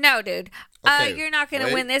 Okay. No, dude. Okay, you're not going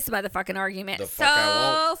to win this motherfucking argument. The fuck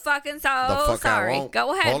I won't. Fucking the fuck sorry. I won't.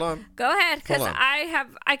 Go ahead. Hold on. Go ahead, because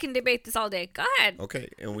I can debate this all day. Go ahead. Okay,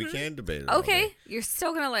 and we can debate it. Okay, you're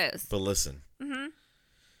still going to lose. But listen. Mm-hmm.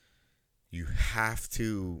 You have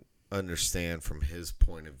to understand from his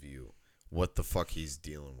point of view what the fuck he's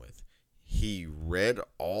dealing with. He read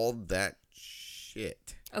all that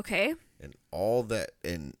shit. Okay. And all that,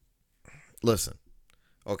 and listen.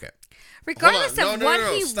 Okay. Regardless of what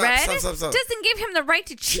he read, doesn't give him the right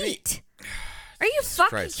to cheat. Are you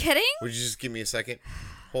fucking kidding? Would you just give me a second?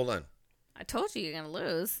 Hold on. I told you you're going to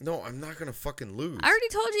lose. No, I'm not going to fucking lose. I already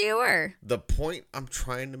told you were. The point I'm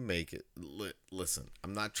trying to make it, listen,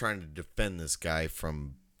 I'm not trying to defend this guy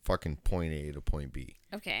from fucking point A to point B.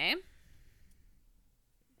 Okay.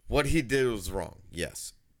 What he did was wrong.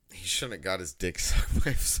 Yes. He shouldn't have got his dick sucked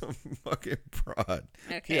by some fucking broad.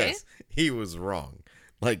 Okay. Yes. He was wrong.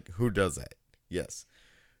 Like, who does that? Yes.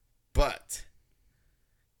 But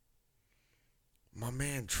my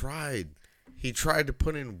man tried. He tried to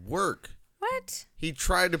put in work. What? He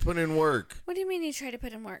tried to put in work. What do you mean he tried to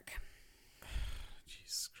put in work?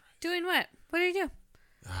 Jesus Christ. Doing what? What did he do?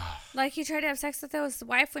 Like he tried to have sex with his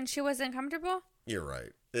wife when she wasn't comfortable? You're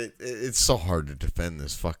right. It's so hard to defend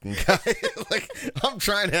this fucking guy. Like, I'm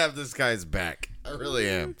trying to have this guy's back. I really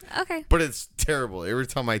am. Okay. But it's terrible. Every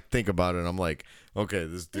time I think about it, I'm like, okay,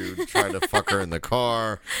 this dude tried to fuck her in the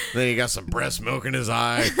car. Then he got some breast milk in his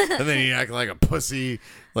eye. And then he acted like a pussy.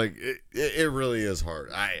 Like, it really is hard.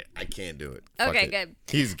 I can't do it. Okay, good.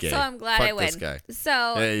 He's gay. So I'm glad fuck I win. This guy. So,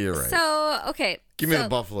 yeah, you're right. So, okay. Give me the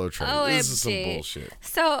Buffalo Trace. OMG. This is some bullshit.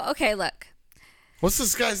 So, okay, look. What's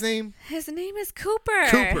this guy's name? His name is Cooper.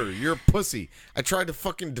 Cooper, you're a pussy. I tried to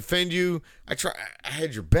fucking defend you. I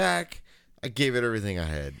had your back. I gave it everything I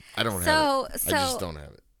had. I don't have it. I just don't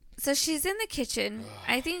have it. So she's in the kitchen.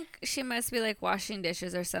 I think she must be like washing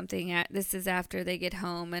dishes or something. This is after they get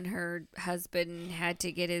home and her husband had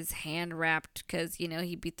to get his hand wrapped because, you know,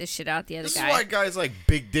 he beat the shit out the other guy. This is why guys like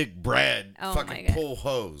Big Dick Brad fucking pull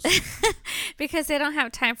hose. Because they don't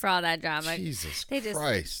have time for all that drama. Jesus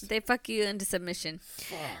Christ. They fuck you into submission.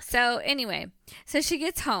 Fuck. So anyway, so she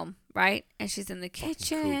gets home, right? And she's in the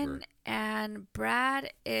kitchen and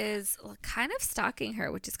Brad is kind of stalking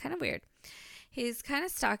her, which is kind of weird. He's kind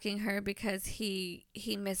of stalking her because he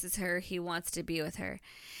misses her. He wants to be with her.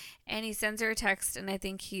 And he sends her a text, and I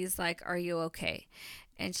think he's like, "Are you okay?"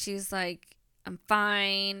 And she's like, "I'm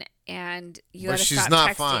fine." And you got to stop texting. But she's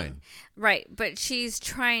not fine. Right. But she's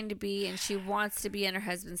trying to be, and she wants to be on her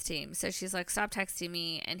husband's team. So she's like, "Stop texting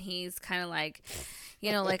me." And he's kind of like,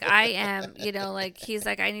 you know, like, I am, you know, like, he's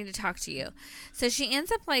like, "I need to talk to you." So she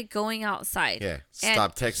ends up like going outside. Yeah.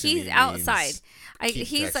 Stop texting me. He's outside.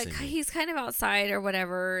 He's like, he's kind of outside or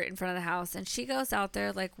whatever in front of the house. And she goes out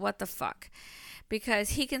there like, what the fuck? Because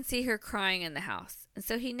he can see her crying in the house. And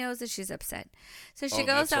so he knows that she's upset. So she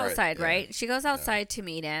goes outside, right? Yeah. She goes outside to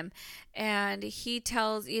meet him. And he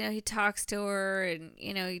tells, you know, he talks to her and,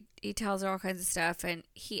 you know, he tells her all kinds of stuff. And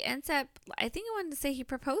he ends up, I think I wanted to say he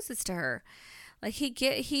proposes to her. Like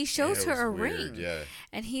he shows her a ring. Yeah.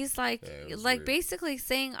 And he's like weird. Basically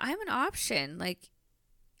saying, I'm an option. Like,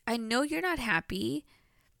 I know you're not happy.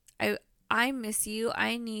 I miss you.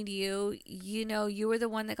 I need you. You know, you were the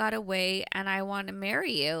one that got away and I want to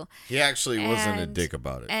marry you. He actually wasn't a dick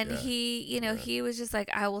about it. And he, you know, he was just like,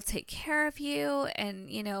 I will take care of you. And,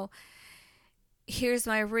 you know, here's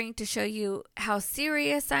my ring to show you how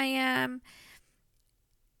serious I am.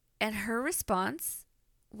 And her response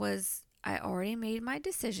was, I already made my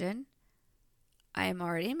decision. I am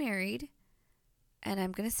already married. And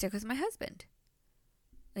I'm going to stick with my husband.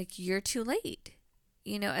 Like, you're too late.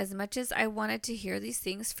 You know, as much as I wanted to hear these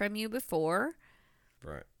things from you before,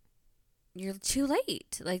 right? You're too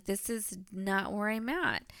late. Like, this is not where I'm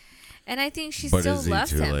at. And I think she still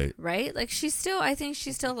loves him, right? Like, I think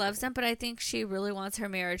she still loves him, but I think she really wants her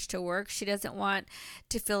marriage to work. She doesn't want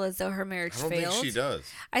to feel as though her marriage failed. I don't think she does.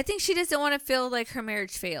 I think she doesn't want to feel like her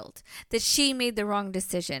marriage failed, that she made the wrong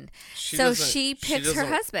decision. So she picks her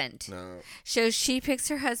husband. No. So she picks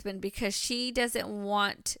her husband because she doesn't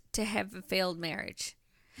want to have a failed marriage.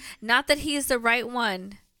 Not that he's the right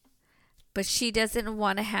one, but she doesn't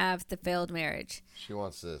want to have the failed marriage. She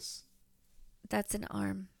wants this. That's an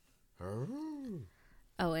arm.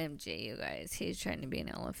 OMG, you guys. He's trying to be an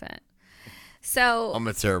elephant. So I'm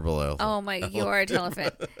a terrible elephant. Oh my, you are an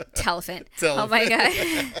elephant. Telephant. Oh my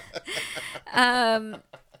God.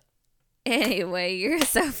 Anyway, you're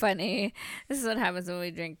so funny. This is what happens when we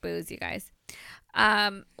drink booze, you guys.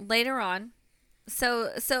 Later on, so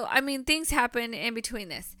I mean, things happen in between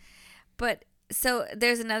this. But so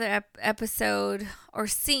there's another episode or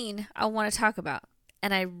scene I want to talk about.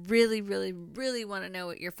 And I really, really, really want to know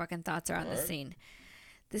what your fucking thoughts are on this scene.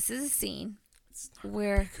 This is a scene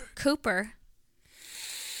where Cooper,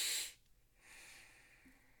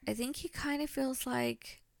 I think he kind of feels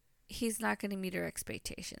like he's not going to meet her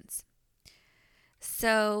expectations.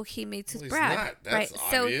 So he meets with Brad. Not. That's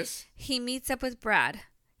obvious. So he meets up with Brad.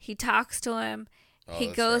 He talks to him. He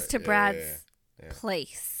goes to Brad's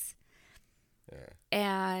place. Yeah.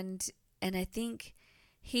 And I think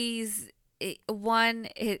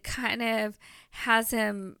it kind of has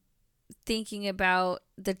him thinking about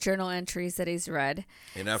the journal entries that he's read.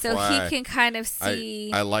 And FYI, so he can kind of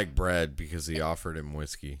see. I like Brad because he offered him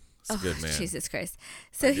whiskey. He's a good man. Jesus Christ.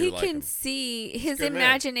 So he can see his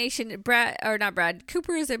imagination.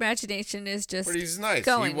 Cooper's imagination is just But he's nice.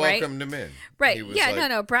 Going, he welcomed him in. Right. Yeah,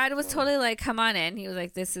 no. Brad was totally like, come on in. He was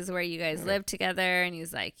like, this is where you guys live together. And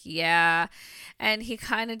he's like, yeah. And he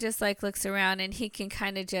kind of just like looks around and he can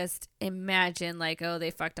kind of just imagine like, oh,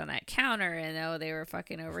 they fucked on that counter and oh, they were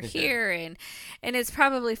fucking over here. And it's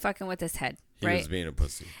probably fucking with his head. He was being a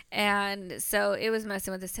pussy. And so it was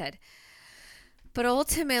messing with his head. But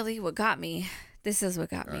ultimately, what got me, this is what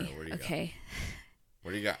got me, okay?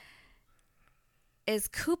 What do you got? Is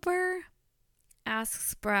Cooper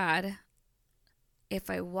asks Brad, if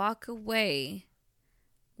I walk away,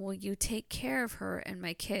 will you take care of her and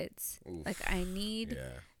my kids? Oof. Like, I need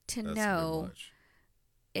to know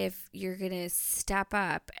if you're going to step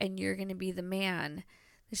up and you're going to be the man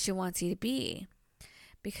that she wants you to be.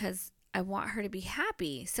 Because I want her to be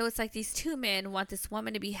happy. So it's like these two men want this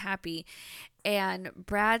woman to be happy. And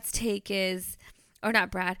Brad's take is, or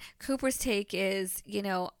not Brad, Cooper's take is,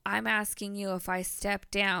 I'm asking you if I step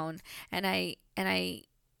down and I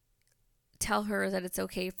tell her that it's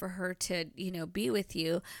okay for her to, be with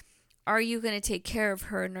you, are you going to take care of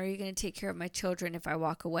her and are you going to take care of my children if I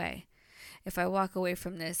walk away? If I walk away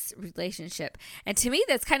from this relationship. And to me,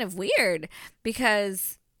 that's kind of weird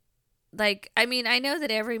because, I know that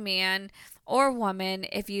every man or woman,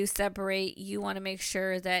 if you separate, you want to make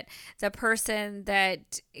sure that the person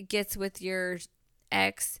that gets with your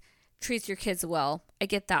ex treats your kids well. I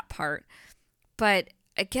get that part. But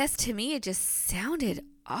I guess to me, it just sounded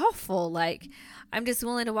awful. Like, I'm just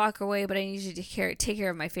willing to walk away, but I need you to take care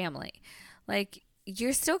of my family. Like,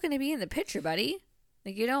 you're still going to be in the picture, buddy.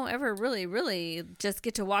 Like, you don't ever really, really just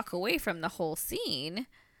get to walk away from the whole scene.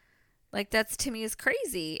 Like, that's to me is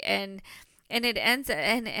crazy. And it ends,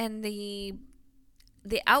 and the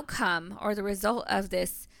outcome or the result of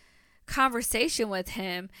this conversation with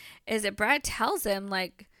him is that Brad tells him,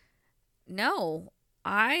 like, no,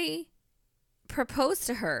 I proposed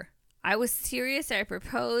to her. I was serious. I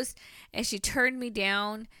proposed and she turned me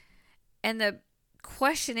down. And the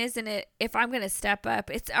question isn't it if I'm going to step up.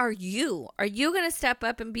 It's are you going to step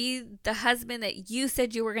up and be the husband that you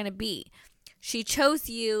said you were going to be? She chose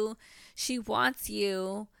you. She wants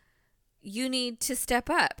you. You need to step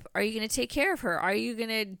up. Are you going to take care of her? Are you going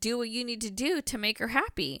to do what you need to do to make her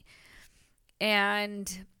happy?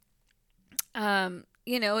 And,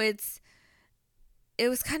 it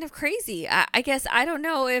was kind of crazy. I guess I don't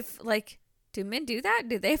know if, do men do that?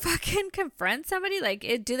 Do they fucking confront somebody?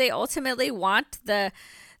 Do they ultimately want the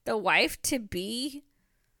wife to be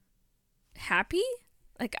happy?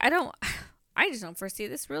 I just don't foresee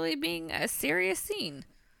this really being a serious scene.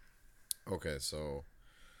 Okay, so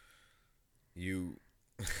you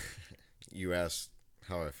asked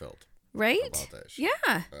how I felt. Right? About that shit.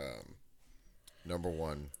 Yeah. Number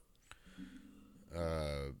one,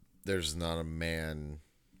 there's not a man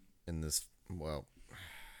in this, well,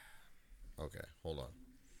 okay, hold on.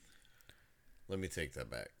 Let me take that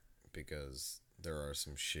back because there are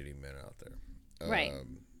some shitty men out there. Right.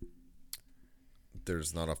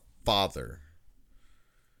 There's not a father,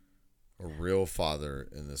 a real father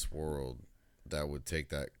in this world that would take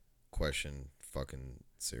that question fucking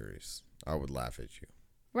serious. I would laugh at you.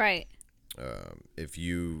 Right. If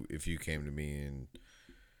you came to me and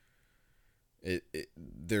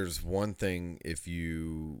there's one thing if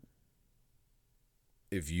you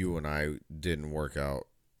and I didn't work out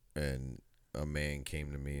and a man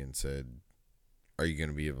came to me and said, are you going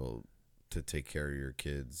to be able to take care of your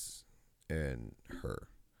kids and her?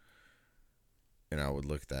 And I would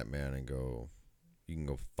look at that man and go, you can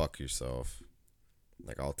go fuck yourself.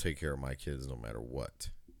 Like, I'll take care of my kids no matter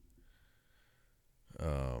what.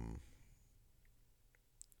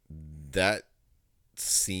 That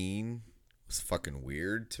scene was fucking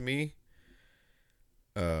weird to me.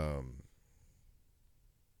 The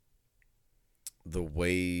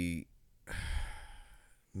way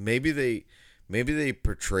maybe they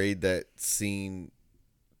portrayed that scene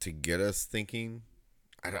to get us thinking.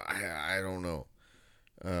 I don't know.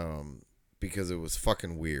 Because it was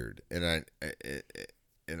fucking weird, and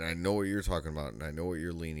I know what you're talking about, and I know what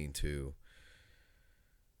you're leaning to.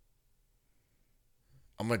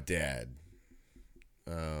 I'm a dad,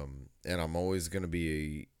 and I'm always gonna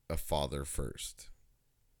be a father first.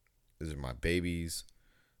 These are my babies.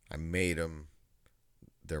 I made them.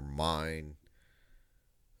 They're mine.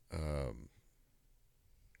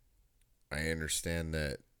 I understand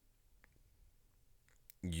that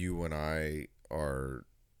you and I are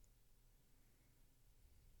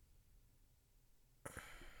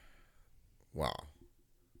wow.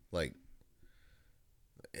 Like,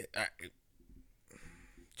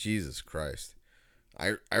 Jesus Christ.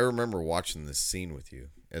 I remember watching this scene with you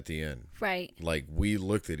at the end. Right. Like, we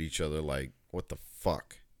looked at each other like, what the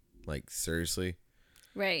fuck? Like, seriously?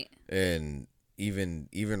 Right. And even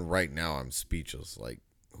right now, I'm speechless. Like,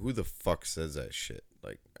 who the fuck says that shit?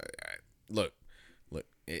 Like, look,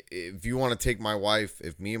 if you want to take my wife,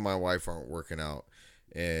 if me and my wife aren't working out,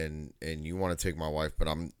 and you want to take my wife, but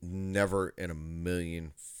I'm never in a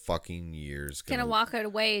million fucking years gonna walk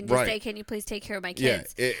away and just say, can you please take care of my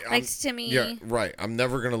kids? Yeah, to me. Yeah, right. I'm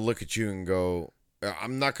never gonna look at you and go,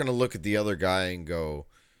 I'm not gonna look at the other guy and go,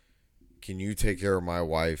 can you take care of my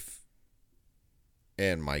wife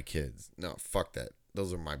and my kids? No, fuck that.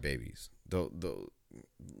 Those are my babies.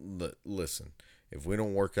 Listen, if we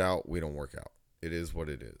don't work out, we don't work out. It is what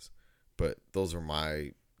it is. But those are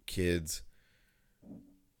my kids.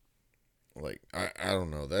 like I don't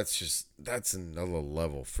know. That's another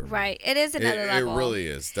level for me. Right. It is another level. It really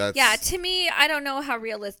is. Yeah, to me, I don't know how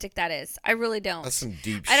realistic that is. I really don't. That's some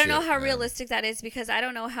deep shit. I don't know how realistic that is because I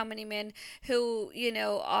don't know how many men who,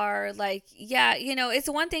 are like, yeah, it's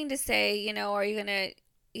one thing to say, are you going to,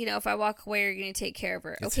 if I walk away, are you going to take care of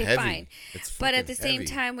her? It's okay, heavy. fine. It's but at the heavy. same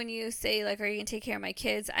time, when you say, like, are you going to take care of my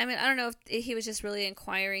kids? I mean, I don't know if he was just really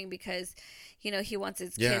inquiring because, he wants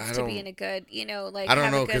his kids to be in a good, like, I don't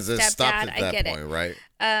have know, a good it stopped stepdad. at that I get point, it. right?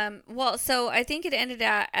 Well, so I think it ended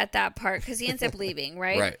at that part because he ends up leaving,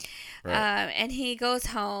 right? Right. And he goes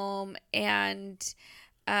home and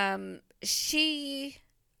I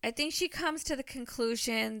think she comes to the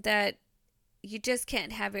conclusion that you just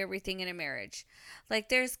can't have everything in a marriage. Like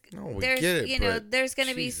there's there's going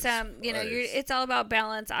to be some, it's all about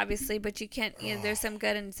balance, obviously, but you can't, there's some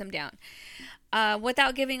good and some down.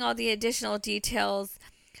 Without giving all the additional details,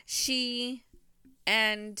 she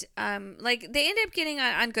and they end up getting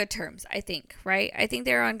on good terms, I think, right? I think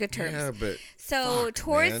they're on good terms. Yeah, but so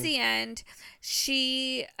towards the end,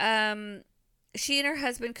 she and her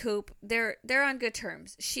husband Coop, they're on good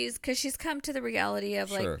terms. She's come to the reality of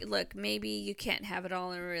like, look, maybe you can't have it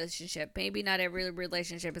all in a relationship. Maybe not every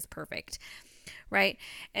relationship is perfect, right?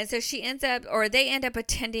 And so they end up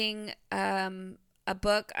attending a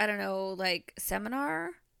book, I don't know, like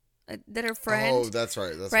seminar that her friend. Oh, that's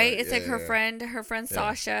right. It's like her friend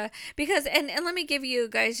Sasha. Because and let me give you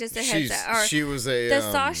guys just a heads up. She was a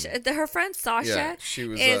her friend Sasha. Yeah, she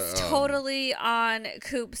was is totally on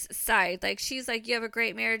Coop's side. Like she's like, you have a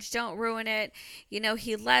great marriage, don't ruin it.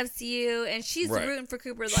 He loves you, and she's rooting for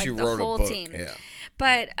Cooper like the whole team. Yeah.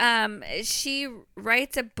 But she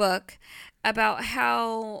writes a book about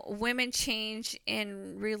how women change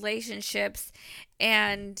in relationships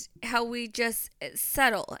and how we just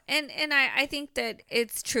settle. And I think that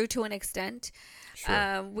it's true to an extent.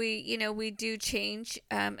 Sure. We do change.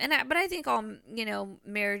 But I think all,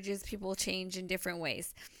 marriages, people change in different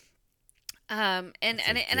ways. And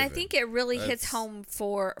I think it really hits home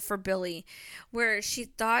for Billie, where she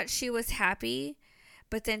thought she was happy,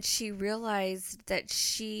 but then she realized that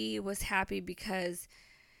she was happy because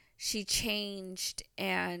she changed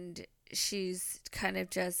and she's kind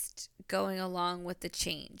of just going along with the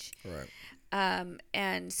change. Right.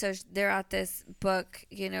 And so they're at this book,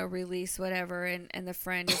 release, whatever, and the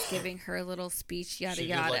friend is giving her a little speech, yada,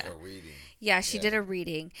 yada. She did like a reading. Yeah, she did a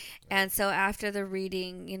reading. And so after the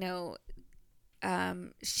reading,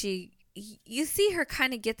 you see her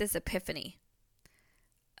kind of get this epiphany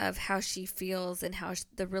of how she feels and how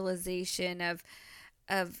the realization of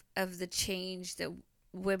the change that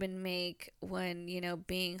women make when,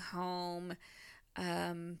 being home,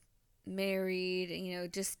 married,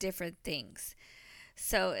 just different things.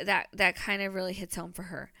 So that kind of really hits home for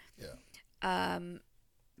her. Yeah. And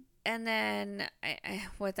then I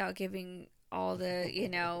without giving all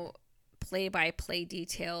the, play-by-play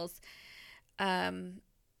details,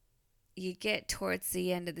 you get towards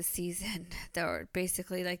the end of the season, or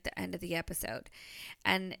basically like the end of the episode,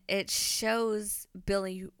 and it shows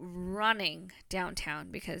Billie running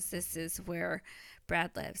downtown because this is where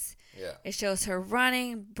Brad lives. Yeah. It shows her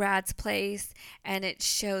running Brad's place, and it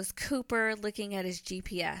shows Cooper looking at his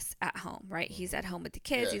GPS at home, right? Mm-hmm. He's at home with the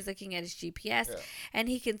kids. Yeah. He's looking at his GPS, and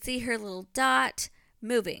he can see her little dot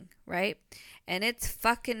moving, right? And it's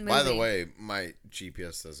fucking moving. By the way, my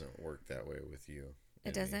GPS doesn't work that way with you.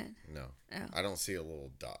 It doesn't? No. Oh. I don't see a little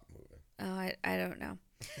dot moving. Oh, I don't know.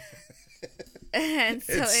 And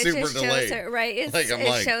so it's it super just shows delayed. her, right?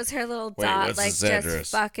 It shows her little dot like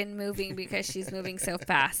just fucking moving because she's moving so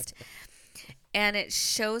fast. And it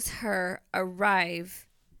shows her arrive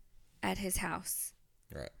at his house.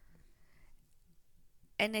 Right.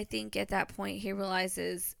 And I think at that point he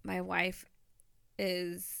realizes my wife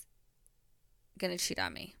is going to cheat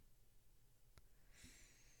on me.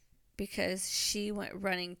 Because she went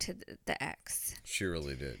running to the ex. She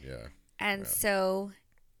really did, yeah. And so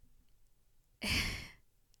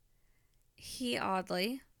he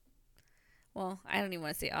oddly, well, I don't even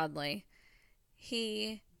want to say oddly,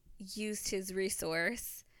 he used his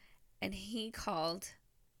resource and he called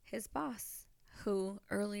his boss, who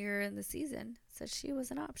earlier in the season said she was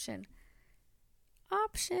an option.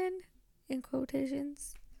 Option, in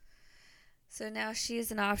quotations. So now she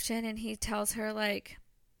is an option, and he tells her, like,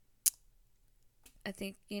 I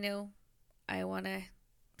think, I want to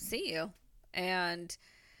see you. And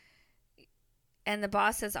the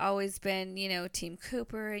boss has always been, Team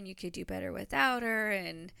Cooper, and you could do better without her.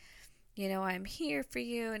 And, I'm here for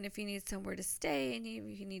you. And if you need somewhere to stay and you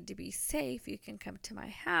need to be safe, you can come to my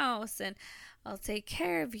house and I'll take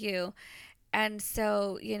care of you. And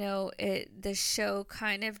so, the show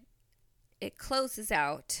kind of it closes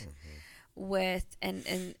out with,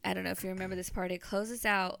 and I don't know if you remember this part, it closes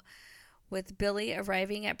out with Billy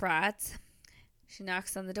arriving at Brad's. She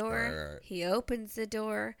knocks on the door. Right. He opens the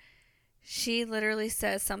door. She literally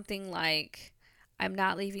says something like, "I'm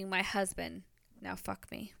not leaving my husband. Now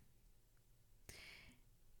fuck me."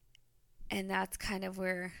 And that's kind of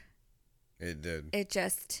where it did. It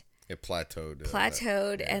just... It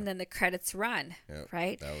plateaued. Yeah. And then the credits run,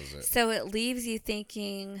 right? That was it. So it leaves you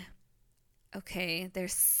thinking, okay,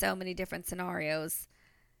 there's so many different scenarios.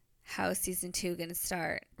 How is season 2 going to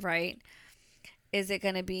start, right? Is it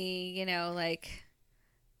going to be, like,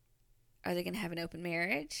 are they going to have an open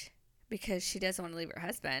marriage? Because she doesn't want to leave her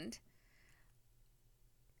husband.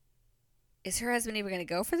 Is her husband even going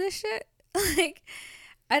to go for this shit? Like,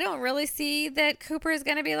 I don't really see that Cooper is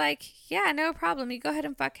going to be like, yeah, no problem. You go ahead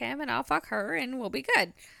and fuck him and I'll fuck her and we'll be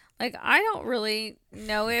good. Like, I don't really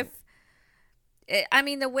know if...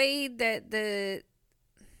 the way that the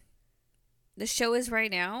show is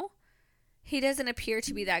right now, he doesn't appear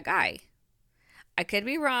to be that guy. I could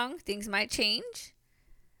be wrong. Things might change.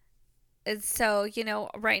 And so,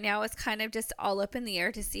 right now it's kind of just all up in the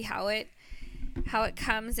air to see how it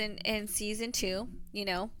comes in season 2.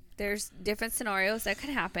 There's different scenarios that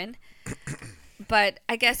could happen. But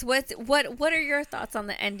I guess what are your thoughts on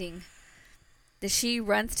the ending? That she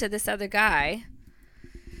runs to this other guy.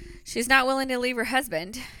 She's not willing to leave her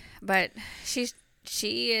husband, but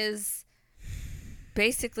she is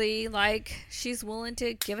basically like she's willing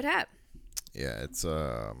to give it up. Yeah, it's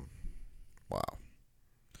wow.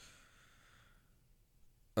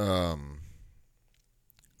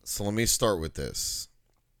 So let me start with this.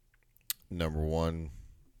 Number one,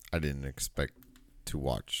 I didn't expect to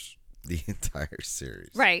watch the entire series.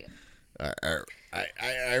 Right.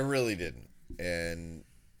 I really didn't. And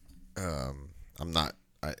I'm not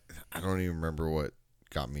I don't even remember what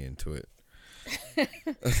got me into it.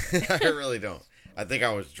 I really don't. I think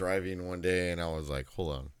I was driving one day and I was like,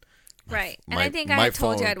 hold on. Right. And I think I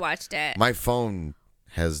told you I'd watched it. My phone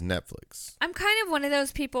has Netflix. I'm kind of one of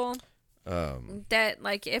those people that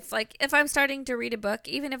if I'm starting to read a book,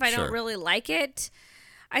 even if I don't really like it,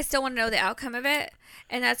 I still want to know the outcome of it.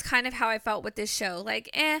 And that's kind of how I felt with this show. Like,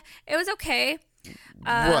 it was okay.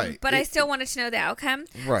 Right. But I still wanted to know the outcome.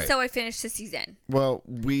 Right. So I finished the season. Well,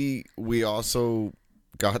 we also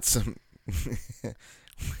got some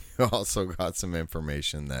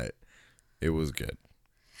information that it was good.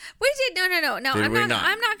 We did no.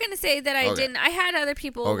 I'm not going to say that I didn't. I had other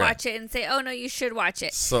people watch it and say, "Oh no, you should watch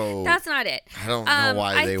it." So that's not it. I don't know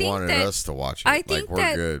why they wanted us to watch it. I think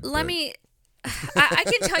we're good. I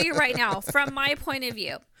can tell you right now, from my point of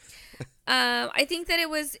view, I think that it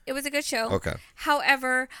was a good show. Okay.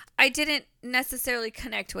 However, I didn't necessarily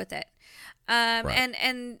connect with it. Right.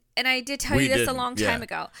 And I did tell you this a long time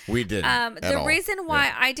ago. We didn't. The reason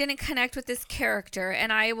why I didn't connect with this character,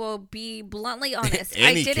 and I will be bluntly honest,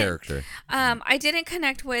 character. I didn't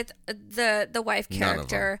connect with the wife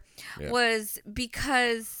character was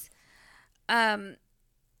because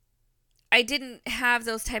I didn't have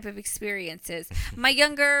those type of experiences. My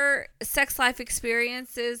younger sex life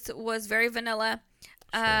experiences was very vanilla.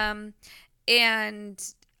 Sure.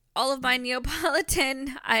 And all of my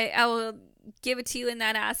Neapolitan, I will give it to you in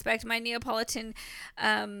that aspect. My Neapolitan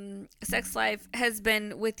sex life has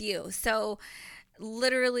been with you. So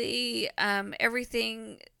literally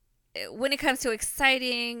everything, when it comes to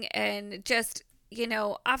exciting and just,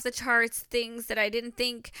 off the charts things that I didn't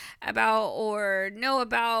think about or know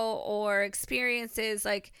about or experiences,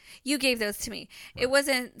 like you gave those to me. Right. It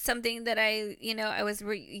wasn't something that I was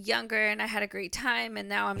younger and I had a great time and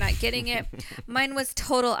now I'm not getting it. Mine was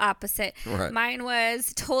total opposite. Right. Mine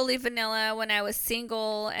was totally vanilla when I was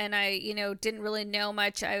single and I, didn't really know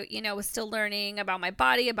much. I, was still learning about my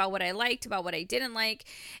body, about what I liked, about what I didn't like.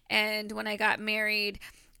 And when I got married,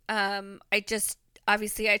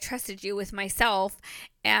 obviously, I trusted you with myself,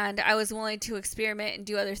 and I was willing to experiment and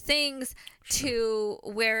do other things to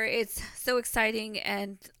where it's so exciting,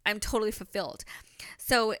 and I'm totally fulfilled.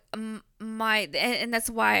 So and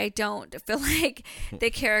that's why I don't feel like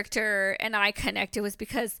the character and I connected, was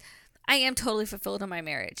because I am totally fulfilled in my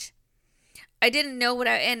marriage. I didn't know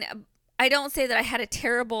and I don't say that I had a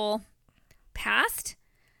terrible past.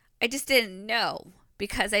 I just didn't know.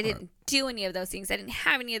 Because I didn't do any of those things. I didn't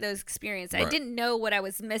have any of those experiences. Right. I didn't know what I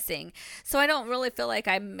was missing. So I don't really feel like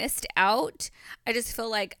I missed out. I just feel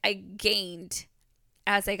like I gained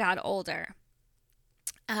as I got older.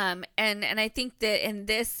 And I think that in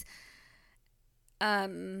this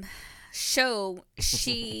show,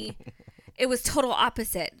 it was total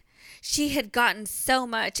opposite. she had gotten so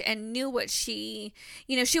much and knew what she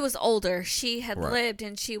was older. She had lived,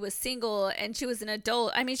 and she was single, and she was an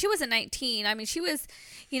adult. I mean, she wasn't 19. I mean, she was,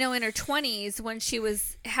 in her 20s when she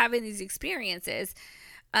was having these experiences.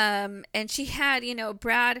 And she had,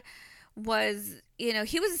 Brad was,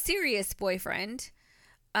 he was a serious boyfriend.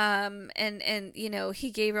 And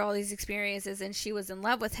he gave her all these experiences, and she was in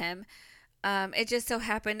love with him. It just so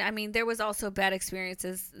happened, I mean, there was also bad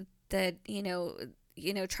experiences that,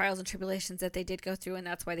 trials and tribulations that they did go through, and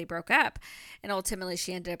that's why they broke up. And ultimately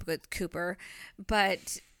she ended up with Cooper.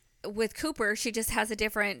 But with Cooper, she just has a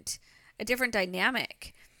different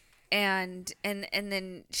dynamic. And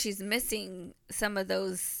then she's missing some of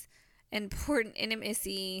those important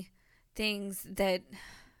intimacy things that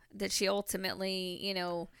she ultimately,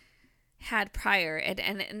 had prior.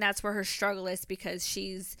 And that's where her struggle is, because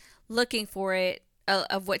she's looking for it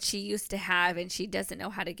of what she used to have, and she doesn't know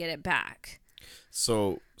how to get it back.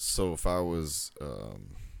 So if I was,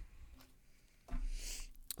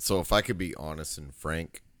 if I could be honest and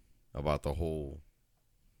frank about the whole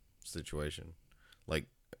situation, like,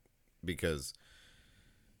 because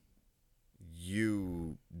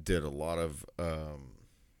you did a lot of,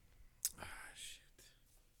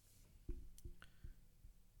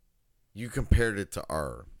 you compared it to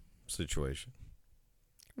our situation.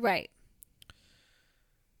 Right.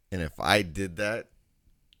 And if I did that,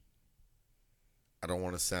 I don't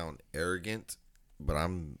want to sound arrogant, but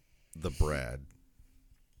I'm the Brad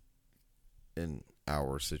in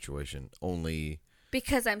our situation. Only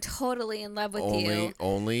because I'm totally in love with you.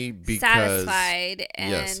 Only because satisfied,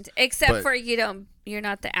 and yes, except for you're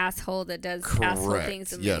not the asshole that does asshole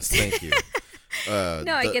things. Yes, thank you.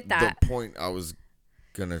 No, I get that. The point I was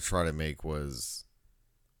gonna try to make was,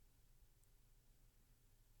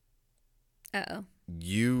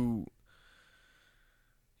 you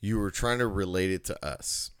were trying to relate it to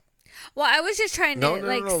us. Well, I was just trying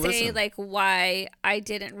to say like why I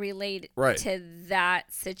didn't relate to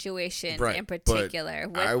that situation in particular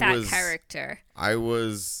with that character. I'm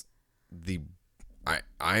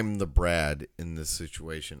the Brad in this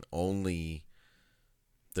situation. Only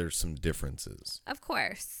there's some differences. Of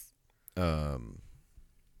course.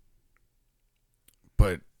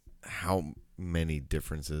 But how many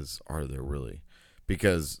differences are there really?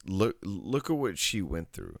 Because look at what she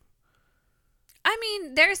went through. I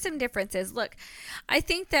mean, there's some differences. Look, I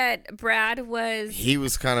think that Brad was... He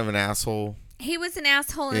was kind of an asshole. He was an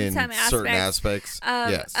asshole in some aspects. Certain aspects,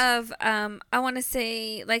 yes. I want to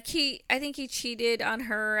say, like, I think he cheated on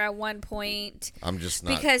her at one point. I'm just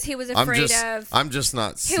not... Because he was afraid I'm just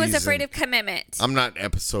not seasoned. He was afraid of commitment. I'm not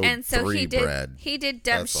episode 3, Brad. He did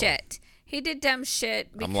dumb shit. He did dumb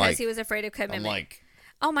shit because he was afraid of commitment.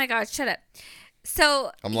 Oh my God, shut up.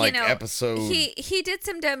 So I'm like, episode. He did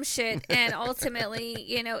some dumb shit, and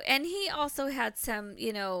ultimately, and he also had some,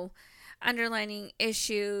 underlining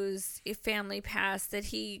issues, family past that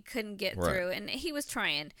he couldn't get through, and he was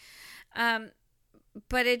trying,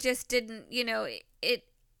 but it just didn't, it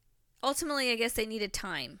ultimately, I guess they needed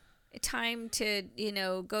time to,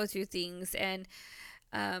 go through things, and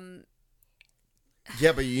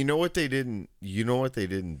yeah, but you know what they didn't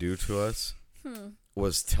do to us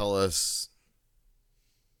was tell us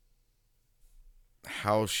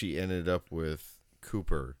how she ended up with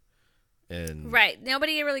Cooper. And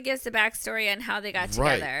nobody really gives the backstory on how they got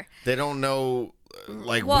together. They don't know,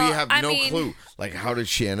 like, we have no clue. Like, how did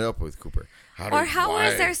she end up with Cooper? How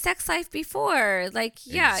was their sex life before? Like,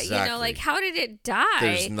 exactly. Like, how did it die?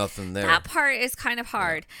 There's nothing there. That part is kind of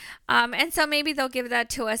hard. Yeah. And so maybe they'll give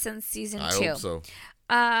that to us in season 2. I hope so.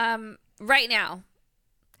 Right now,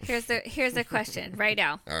 here's the question. Right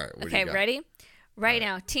now. All right. Okay, ready? Right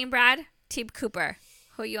now. Team Brad, Team Cooper.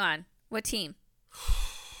 Who are you on? What team?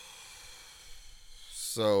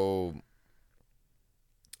 So,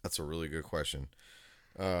 that's a really good question.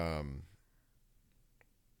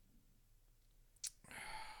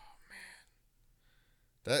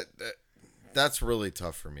 That's really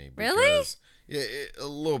tough for me. Because, really? Yeah, a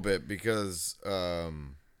little bit, because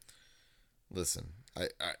listen, I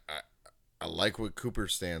like what Cooper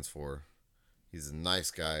stands for. He's a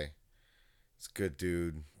nice guy. He's a good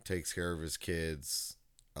dude. Takes care of his kids.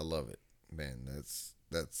 I love it, man.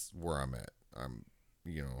 That's where I'm at.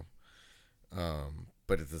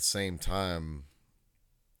 But at the same time,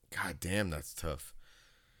 God damn, that's tough.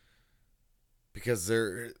 Because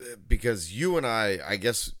you and I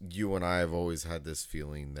guess you and I have always had this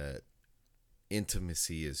feeling that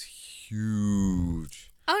intimacy is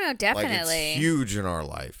huge. Oh no, definitely. Like, it's huge in our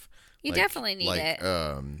life. You definitely need it.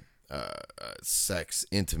 Sex,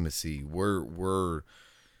 intimacy. We're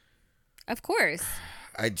of course.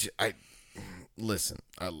 listen,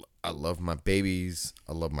 I love my babies.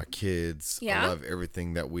 I love my kids. Yeah. I love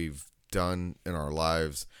everything that we've done in our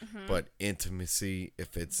lives. Mm-hmm. But intimacy,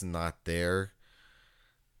 if it's not there,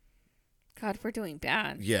 God, we're doing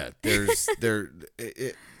bad. Yeah,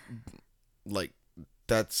 like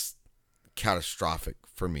that's catastrophic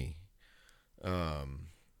for me.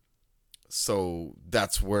 So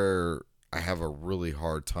that's where I have a really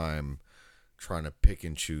hard time trying to pick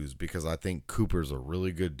and choose, because I think Cooper's a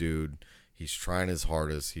really good dude. He's trying his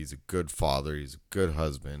hardest. He's a good father. He's a good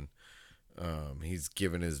husband. He's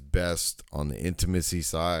given his best on the intimacy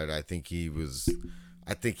side. I think he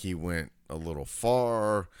went a little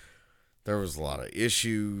far. There was a lot of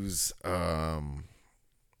issues.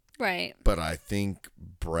 Right. But I think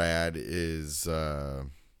Brad is, I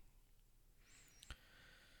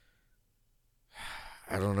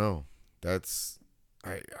don't know.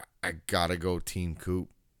 I gotta go Team Coop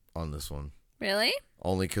on this one. Really?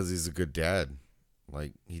 Only because he's a good dad.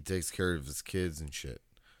 Like, he takes care of his kids and shit.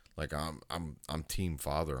 Like, I'm Team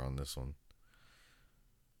Father on this one.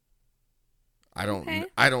 I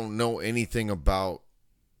don't know anything about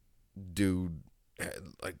dude.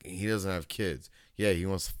 Like, he doesn't have kids. Yeah, he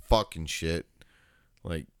wants to fucking shit.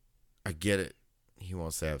 Like, I get it. He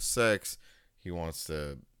wants to have sex.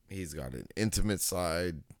 He's got an intimate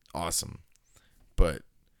side. Awesome. But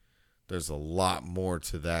there's a lot more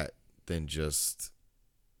to that than just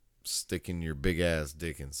sticking your big ass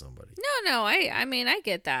dick in somebody. No, I mean, I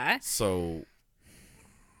get that. So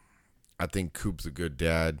I think Coop's a good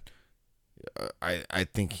dad. I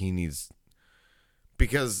think he needs,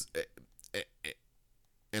 because,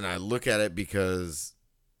 and I look at it because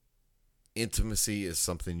intimacy is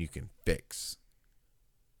something you can fix.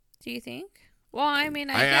 Do you think? Well, I mean,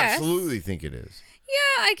 I guess. Absolutely think it is.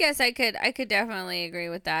 Yeah, I guess I could definitely agree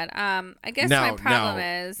with that. I guess my problem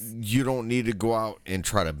is you don't need to go out and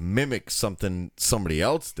try to mimic something somebody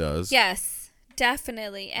else does. Yes,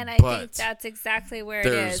 definitely. And I think that's exactly where it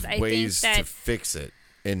is. There's ways to fix it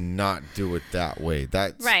and not do it that way.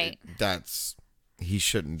 That's right. He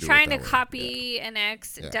shouldn't do it that way. Trying to copy an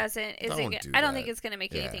ex doesn't. I don't think it's going to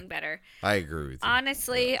make anything better. I agree with you.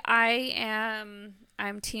 Honestly, I'm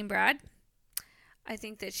Team Brad. I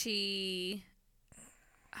think that she's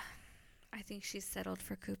settled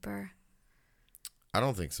for Cooper. I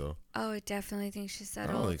don't think so. Oh, I definitely think she's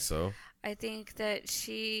settled. I don't think so. I think that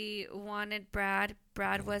she wanted Brad.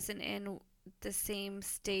 Brad wasn't in the same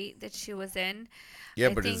state that she was in. Yeah,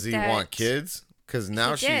 but does he want kids? Because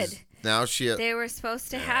now they were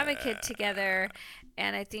supposed to have a kid together,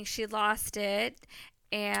 and I think she lost it.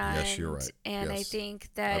 And yes, you're right. And yes. I think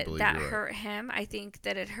that hurt him. I think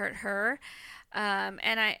that it hurt her.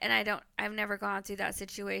 I've never gone through that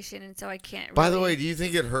situation, and so I can't. By the way, do you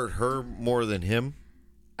think it hurt her more than him?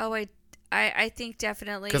 Oh, I think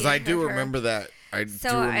definitely. Because I do remember that. I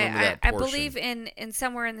believe in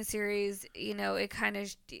somewhere in the series, it kind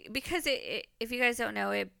of, because if you guys don't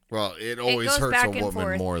know it. Well, it always hurts a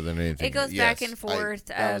woman more than anything. It goes back and forth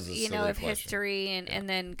of history and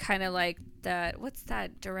then kind of like what's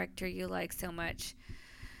that director you like so much?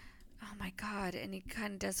 Oh my God! And he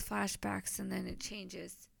kind of does flashbacks and then it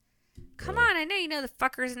changes. Come on, I know you know the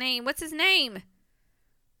fucker's name. What's his name?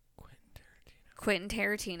 Quentin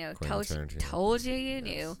Tarantino. Told you you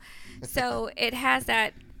knew. So it has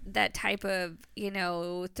that type of,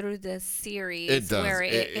 through the series. It does. Where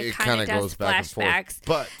it kind of does flashbacks.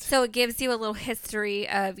 But so it gives you a little history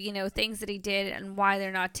of, things that he did and why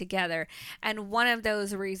they're not together. And one of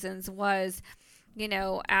those reasons was,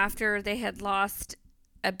 after they had lost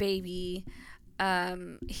a baby,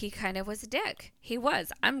 he kind of was a dick. He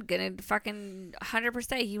was. I'm gonna fucking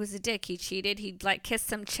 100% he was a dick. He cheated. He kissed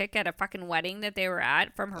some chick at a fucking wedding that they were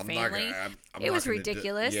at from her family. It was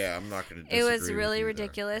ridiculous. I'm not gonna disagree. It was really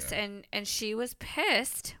ridiculous, and she was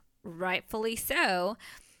pissed, rightfully so.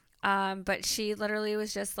 But she literally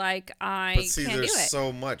was just like, I can't do it. There's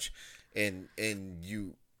so much, and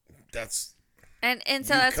you, that's and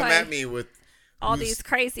so that's why come at me with all these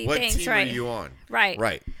crazy things. What team are you on? Right.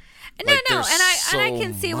 No, and I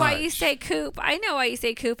can see why you say Coop. I know why you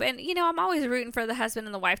say Coop, and I'm always rooting for the husband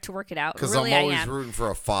and the wife to work it out. Because really, I'm always rooting for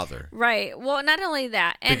a father. Right. Well, not only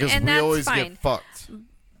that, because we that's always fine. Get fucked.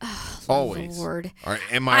 Oh, always. Lord. All right,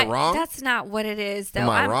 am I wrong? That's not what it is, though. Am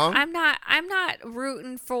I wrong? I'm not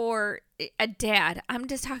rooting for a dad. I'm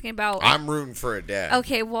just talking about. I'm rooting for a dad.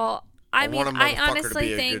 Okay. Well. I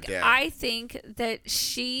honestly think that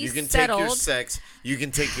she You can settled. take your sex. You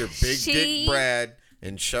can take your big dick Brad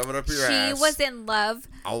and shove it up your ass. She was in love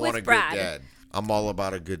with Brad. I want a good dad. I'm all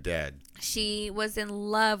about a good dad. She was in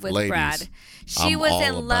love with Ladies, Brad. She was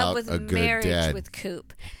in love with marriage with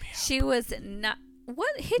Coop. She was not.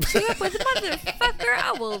 What hit you up with, motherfucker?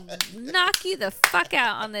 I will knock you the fuck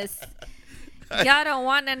out on this. Y'all don't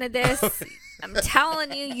want none of this. I'm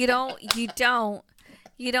telling you, you don't want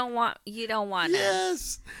it.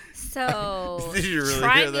 Yes. So Did you really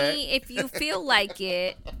try hear that? me if you feel like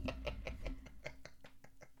it.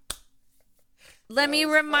 Let me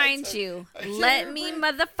remind you. Let me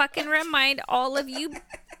motherfucking remind all of you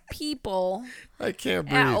people. I can't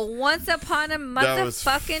breathe. Once upon a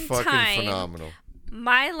motherfucking time, phenomenal.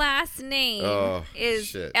 my last name is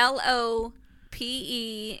shit. Lopez.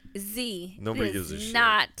 Nobody gives a shit.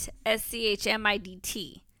 Not Schmidt.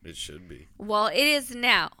 It should be. Well, it is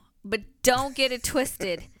now, but don't get it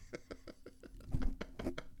twisted.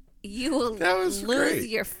 You will lose great.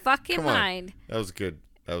 your fucking mind. That was good.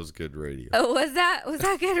 That was good radio. Oh, was that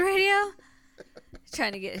good radio?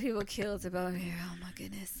 Trying to get people killed above here. Oh my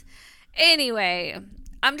goodness. Anyway,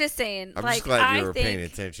 I'm just saying. I'm just glad you were paying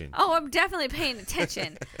attention. Oh, I'm definitely paying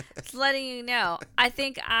attention. Just letting you know. I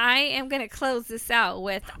think I am going to close this out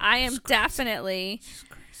with I am definitely.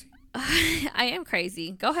 I am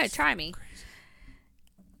crazy. Go ahead, try me.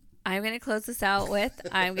 I'm going to close this out with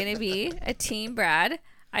I'm going to be a Team Brad.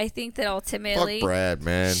 I think that ultimately. Fuck Brad,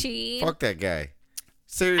 man. Fuck that guy.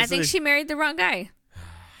 Seriously. I think she married the wrong guy.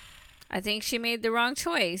 I think she made the wrong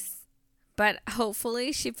choice. But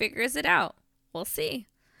hopefully she figures it out. We'll see.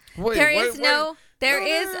 There is no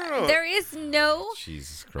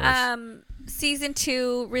Jesus Christ. Season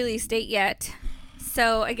 2 release date yet.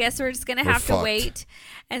 So I guess we're just going to have to wait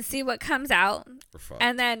and see what comes out.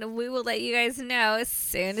 And then we will let you guys know as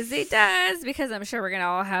soon as it does, because I'm sure we're going to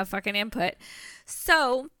all have fucking input.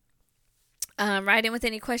 So write in with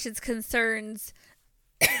any questions, concerns.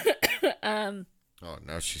 Oh,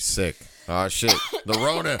 now she's sick. Oh, shit. The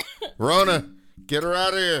Rona. Rona. Get her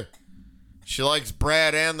out of here. She likes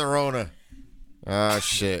Brad and the Rona. Ah,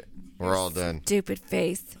 shit. We're all done. Stupid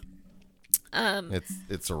face.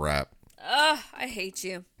 It's a wrap. I hate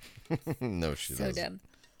you. No, she doesn't. So dumb.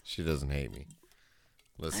 She doesn't hate me.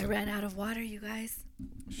 Listen. I ran out of water, you guys.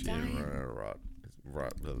 She didn't run out of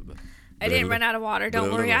water. I didn't run out of water.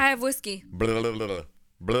 Don't worry. I have whiskey.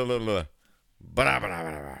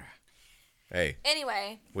 Hey.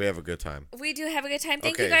 Anyway. We have a good time. We do have a good time.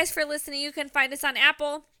 Thank you guys for listening. You can find us on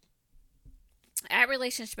Apple at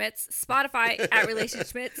Relationshmits, Spotify at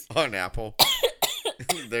Relationshmits. On Apple.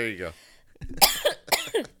 There you go.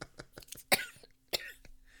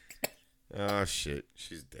 Oh shit.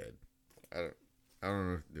 She's dead. I don't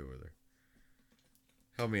know what to do with her.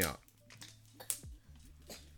 Help me out.